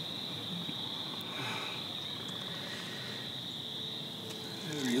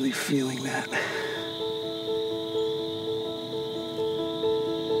 Really feeling that.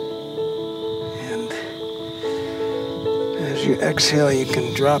 And as you exhale, you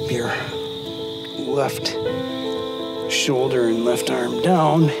can drop your left shoulder and left arm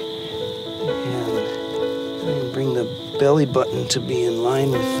down, and bring the belly button to be in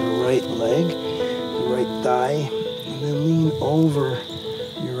line with the right leg, the right thigh, and then lean over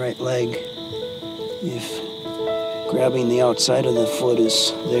your right leg. If grabbing the outside of the foot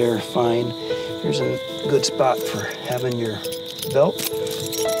is there, fine. Here's a good spot for having your belt.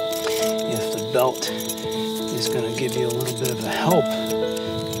 If the belt is going to give you a little bit of a help,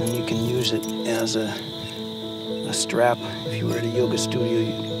 then you can use it as a strap. If you were at a yoga studio,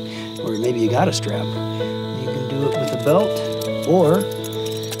 or maybe you got a strap, you can do it with a belt or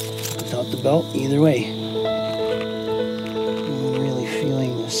without the belt, either way. And really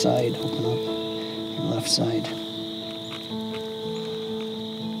side, open up your left side.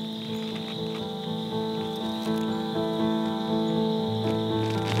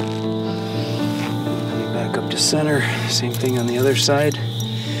 Back up to center, same thing on the other side.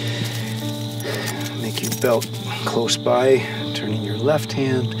 Make your belt close by, turning your left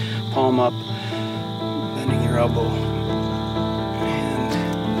hand, palm up, bending your elbow. And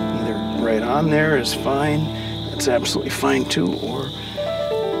either right on there is fine, that's absolutely fine too, or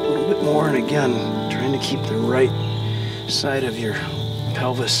a little bit more. And again, trying to keep the right side of your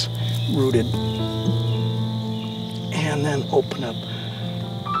pelvis rooted. And then open up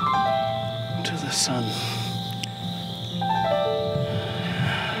to the sun.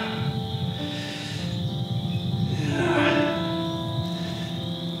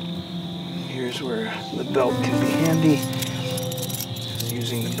 Here's where the belt can be handy. Just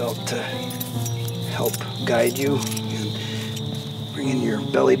using the belt to help guide you and bringing your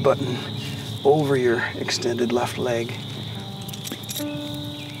belly button over your extended left leg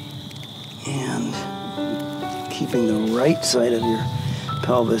and keeping the right side of your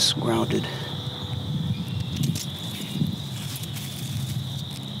pelvis grounded.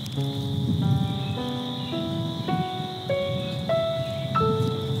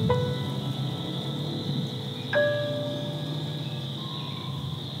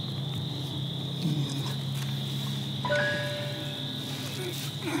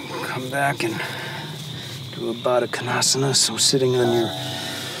 Come back and do a Baddha Konasana. So sitting on your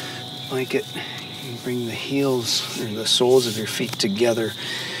blanket, you bring the heels or the soles of your feet together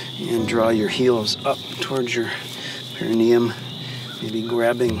and draw your heels up towards your perineum, maybe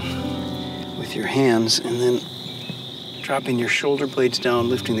grabbing with your hands and then dropping your shoulder blades down,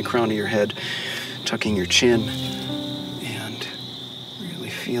 lifting the crown of your head, tucking your chin, and really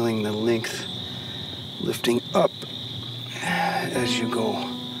feeling the length lifting up as you go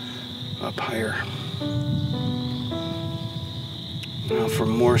up higher. Now for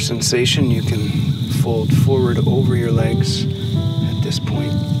more sensation, you can fold forward over your legs at this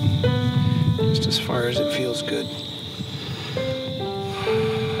point, just as far as it feels good.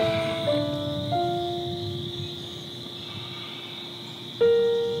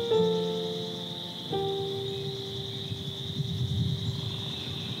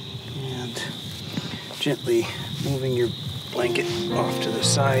 And gently moving your blanket off to the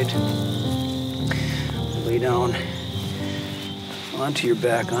side. Lay down onto your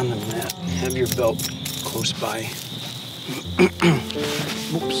back on the mat. Have your belt close by.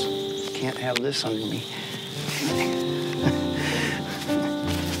 Oops, can't have this under me.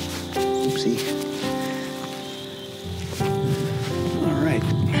 Oopsie. All right,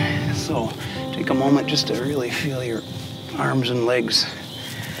 so take a moment just to really feel your arms and legs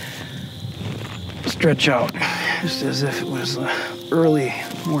stretch out, just as if it was early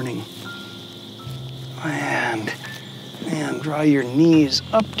morning. And draw your knees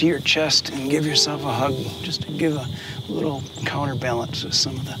up to your chest and give yourself a hug, just to give a little counterbalance with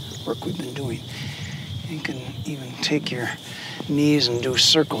some of the work we've been doing. You can even take your knees and do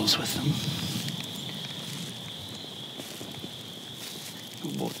circles with them. Go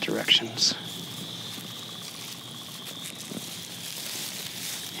both directions.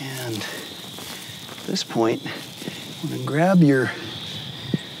 And at this point, I'm going to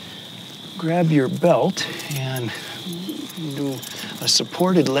grab your belt and do a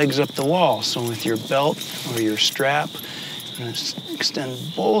supported legs up the wall. So with your belt or your strap, you're going to extend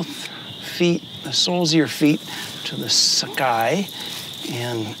both feet, the soles of your feet, to the sky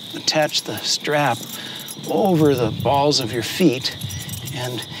and attach the strap over the balls of your feet.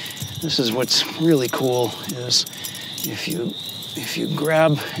 And this is what's really cool is if you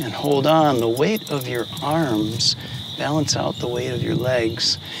grab and hold on, the weight of your arms balance out the weight of your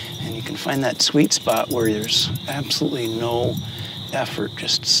legs, and you can find that sweet spot where there's absolutely no effort,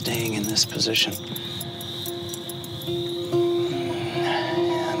 just staying in this position.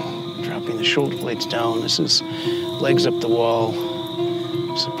 And dropping the shoulder blades down. This is legs up the wall,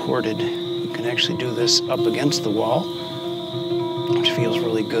 supported. You can actually do this up against the wall, which feels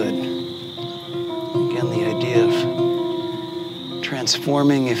really good. Again, the idea of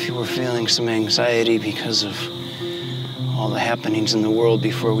transforming if you were feeling some anxiety because of all the happenings in the world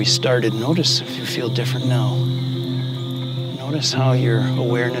before we started. Notice if you feel different now. Notice how your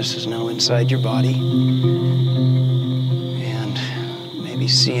awareness is now inside your body. And maybe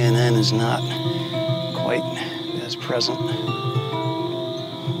CNN is not quite as present,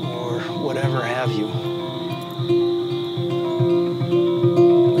 or whatever have you.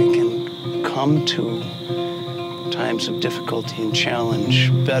 We can come to times of difficulty and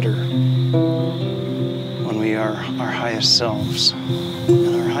challenge better when we are our highest selves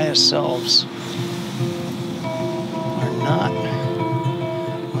and our highest selves are not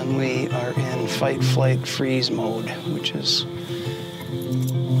when we are in fight, flight, freeze mode, which is,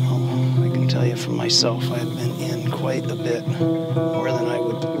 well, I can tell you for myself, I've been in quite a bit, more than I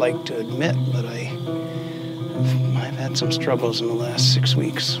would like to admit, but I've had some struggles in the last 6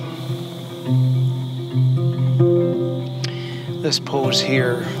 weeks. This pose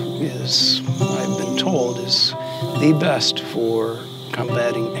here is, I've been told, is the best for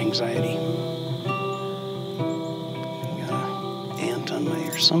combating anxiety. Got an ant on my,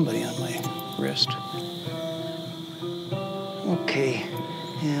 or somebody on my wrist. Okay,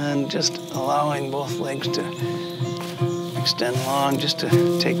 and just allowing both legs to extend long, just to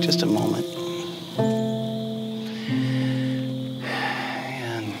take just a moment.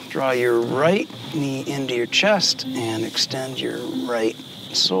 And draw your right knee into your chest and extend your right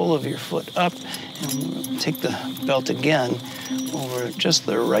sole of your foot up, and take the belt again over just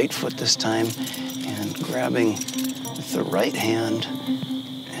the right foot this time, and grabbing with the right hand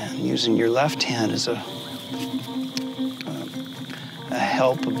and using your left hand as a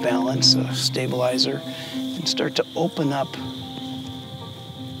help, a balance, a stabilizer, and start to open up,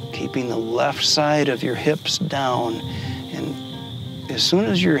 keeping the left side of your hips down. And as soon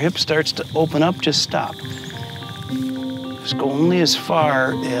as your hip starts to open up, just stop. Just go only as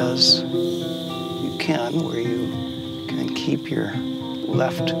far as you can, where you can keep your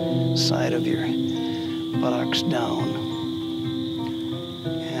left side of your buttocks down,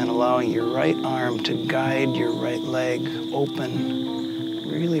 and allowing your right arm to guide your right leg open.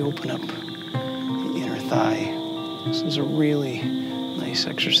 Really open up the inner thigh. This is a really nice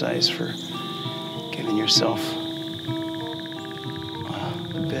exercise for giving yourself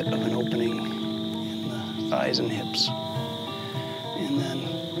a bit of an opening in the thighs and hips. And then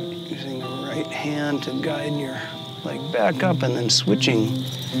using the right hand to guide your leg back up, and then switching.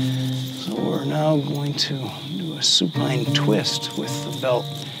 So we're now going to do a supine twist with the belt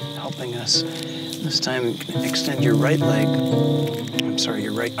helping us. This time you can extend your right leg,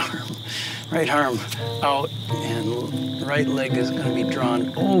 your right arm out, and right leg is going to be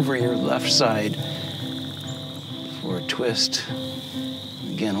drawn over your left side for a twist.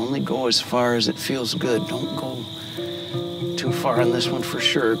 Again, only go as far as it feels good. Don't go too far on this one for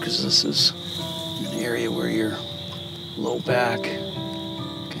sure, because this is an area where your low back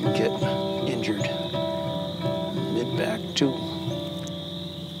can get injured. Mid back too.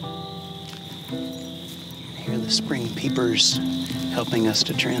 Hear the spring peepers helping us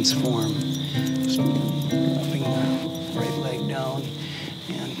to transform. So dropping the right leg down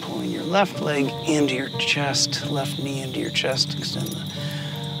and pulling your left leg into your chest, left knee into your chest. Extend the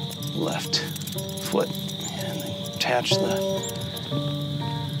left foot and attach the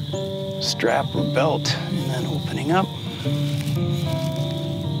strap or belt, and then opening up.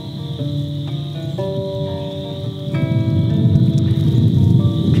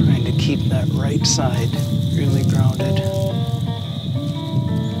 Trying to keep that right side really grounded.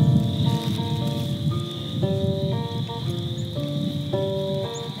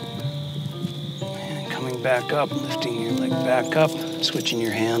 And coming back up, lifting your leg back up, switching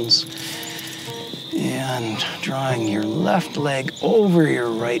your hands, and drawing your left leg over your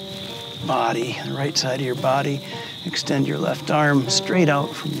right body, the right side of your body. Extend your left arm straight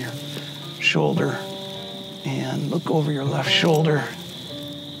out from your shoulder, and look over your left shoulder,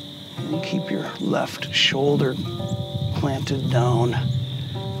 and keep your left shoulder planted down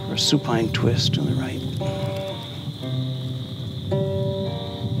for a supine twist to the right.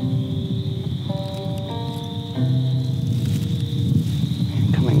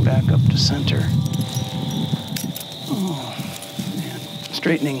 And coming back up to center. And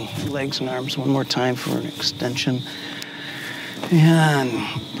straightening legs and arms one more time for an extension. And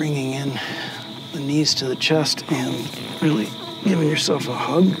bringing in the knees to the chest and really giving yourself a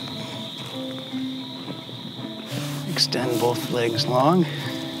hug. Extend both legs long.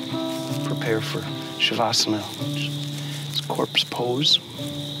 Prepare for Shavasana, which is corpse pose.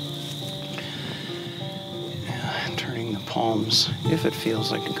 And turning the palms, if it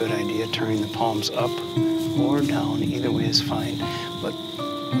feels like a good idea, turning the palms up or down, either way is fine. But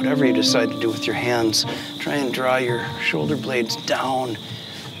whatever you decide to do with your hands, try and draw your shoulder blades down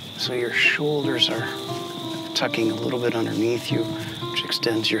so your shoulders are tucking a little bit underneath you, which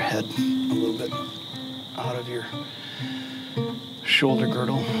extends your head a little bit out of your shoulder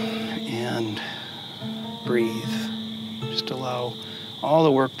girdle. And breathe. Just allow all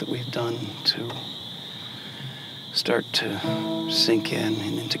the work that we've done to start to sink in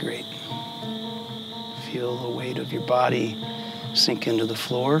and integrate. Feel the weight of your body sink into the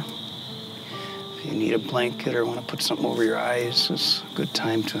floor. If you need a blanket or want to put something over your eyes, it's a good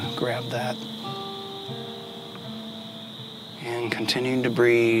time to grab that. And continuing to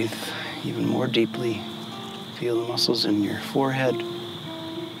breathe even more deeply. Feel the muscles in your forehead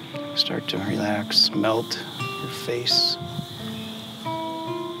start to relax, melt your face.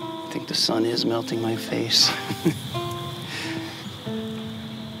 I think the sun is melting my face.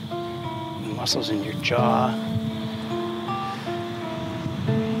 The muscles in your jaw.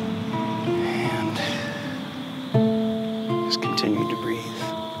 And just continue to breathe.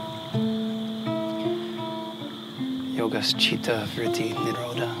 Yoga's Chitta Vritti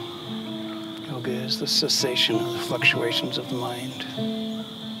Nirodha. Yoga is the cessation of the fluctuations of the mind.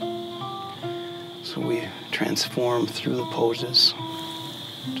 So we transform through the poses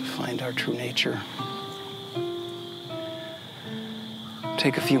to find our true nature.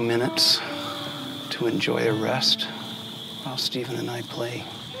 Take a few minutes to enjoy a rest while Stephen and I play.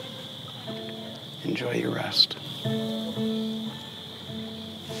 Enjoy your rest.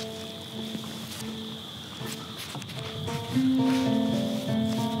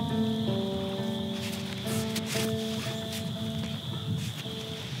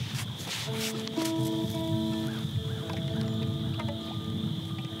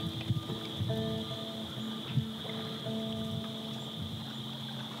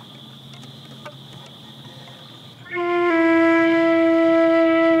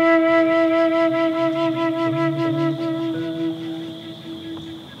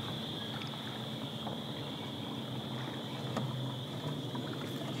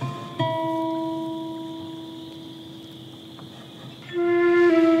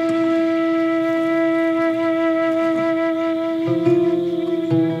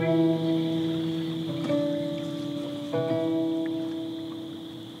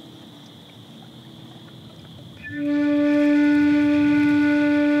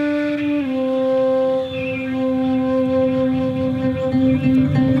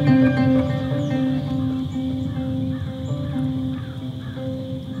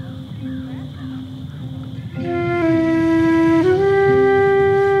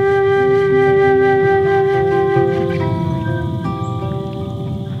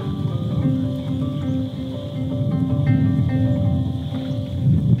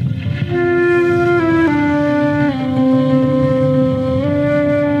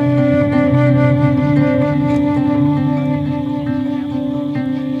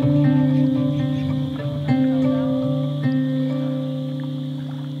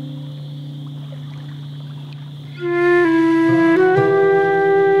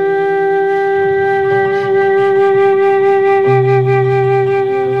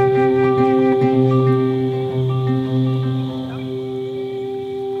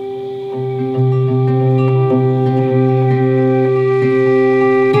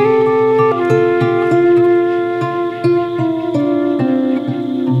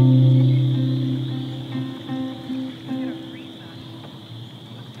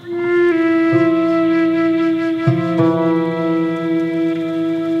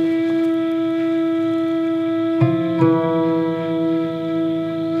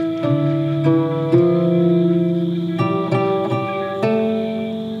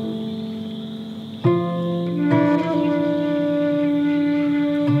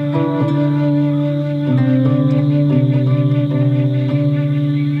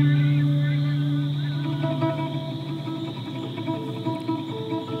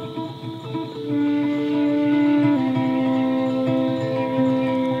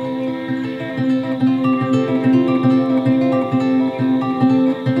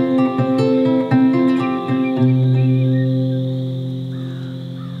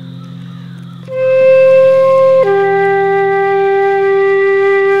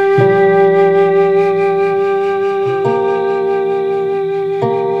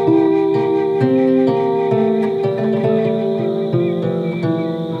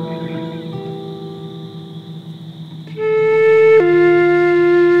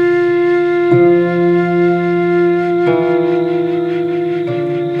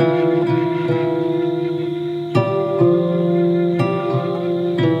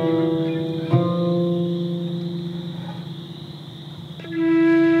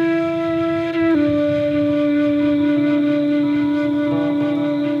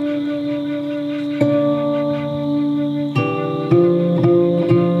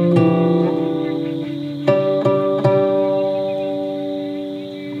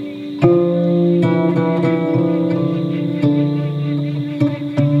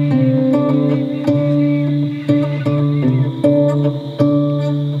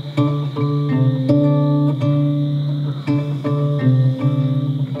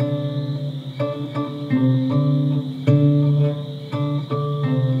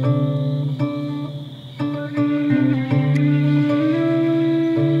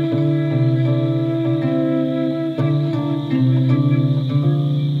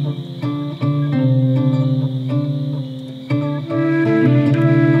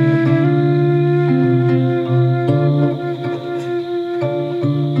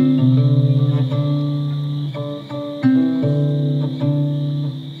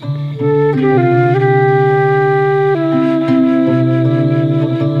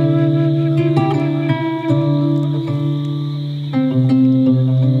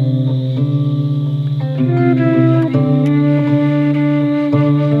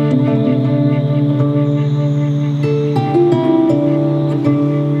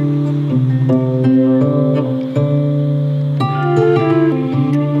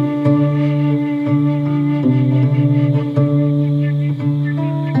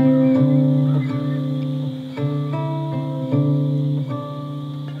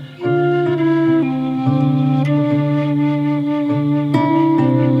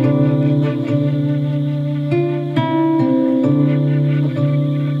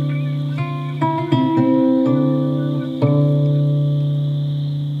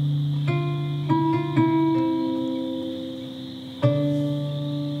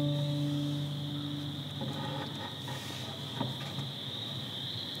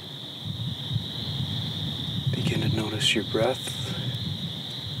 Notice your breath.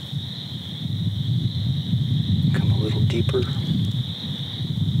 Come a little deeper.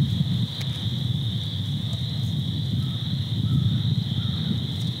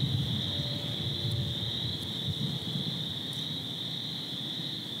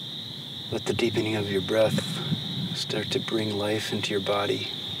 Let the deepening of your breath start to bring life into your body.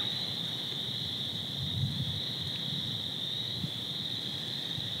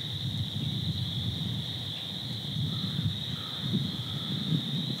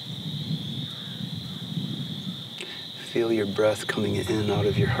 Feel your breath coming in and out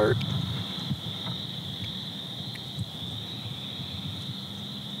of your heart.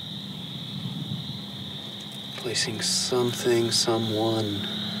 Placing something, someone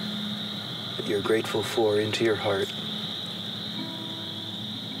that you're grateful for into your heart.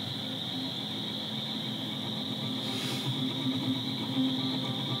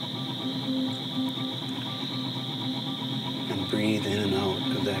 And breathe in and out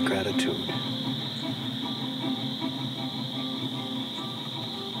of that gratitude.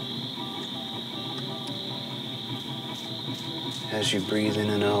 As you breathe in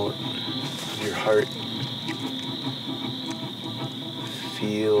and out of your heart,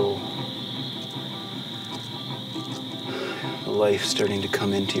 feel the life starting to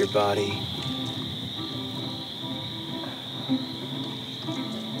come into your body.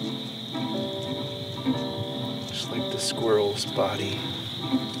 Just like the squirrel's body.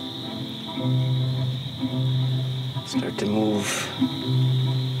 Start to move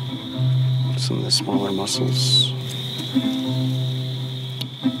some of the smaller muscles.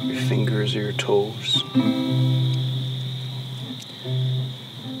 Your fingers or your toes.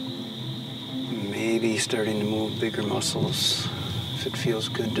 Maybe starting to move bigger muscles. If it feels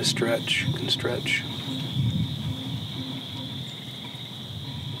good to stretch, you can stretch.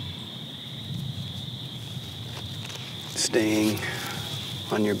 Staying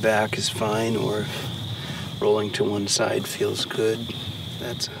on your back is fine, or if rolling to one side feels good,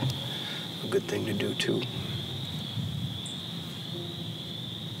 that's a good thing to do too.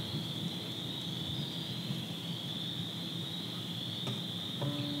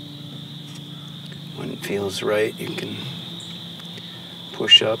 When it feels right, you can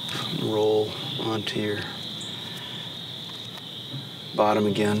push up and roll onto your bottom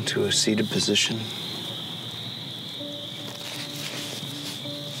again to a seated position.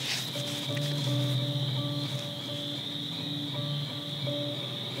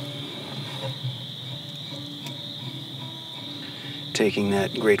 Taking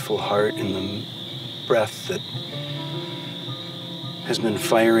that grateful heart and the breath that has been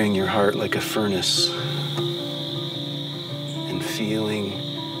firing your heart like a furnace, and feeling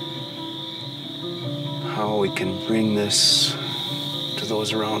how we can bring this to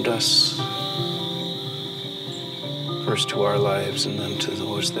those around us, first to our lives and then to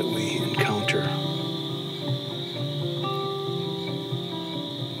those that we encounter.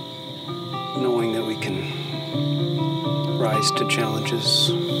 Knowing that we can rise to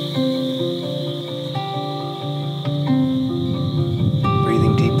challenges.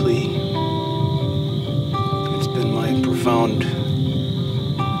 Breathing deeply. It's been my profound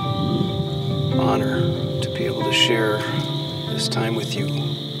honor to be able to share this time with you.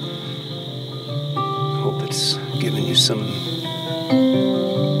 I hope it's given you some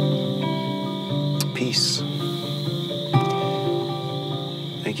peace.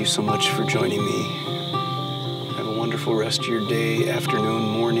 Thank you so much for joining me. Have a wonderful rest of your day, afternoon,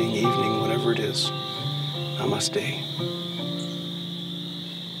 morning, evening, whatever it is. Namaste.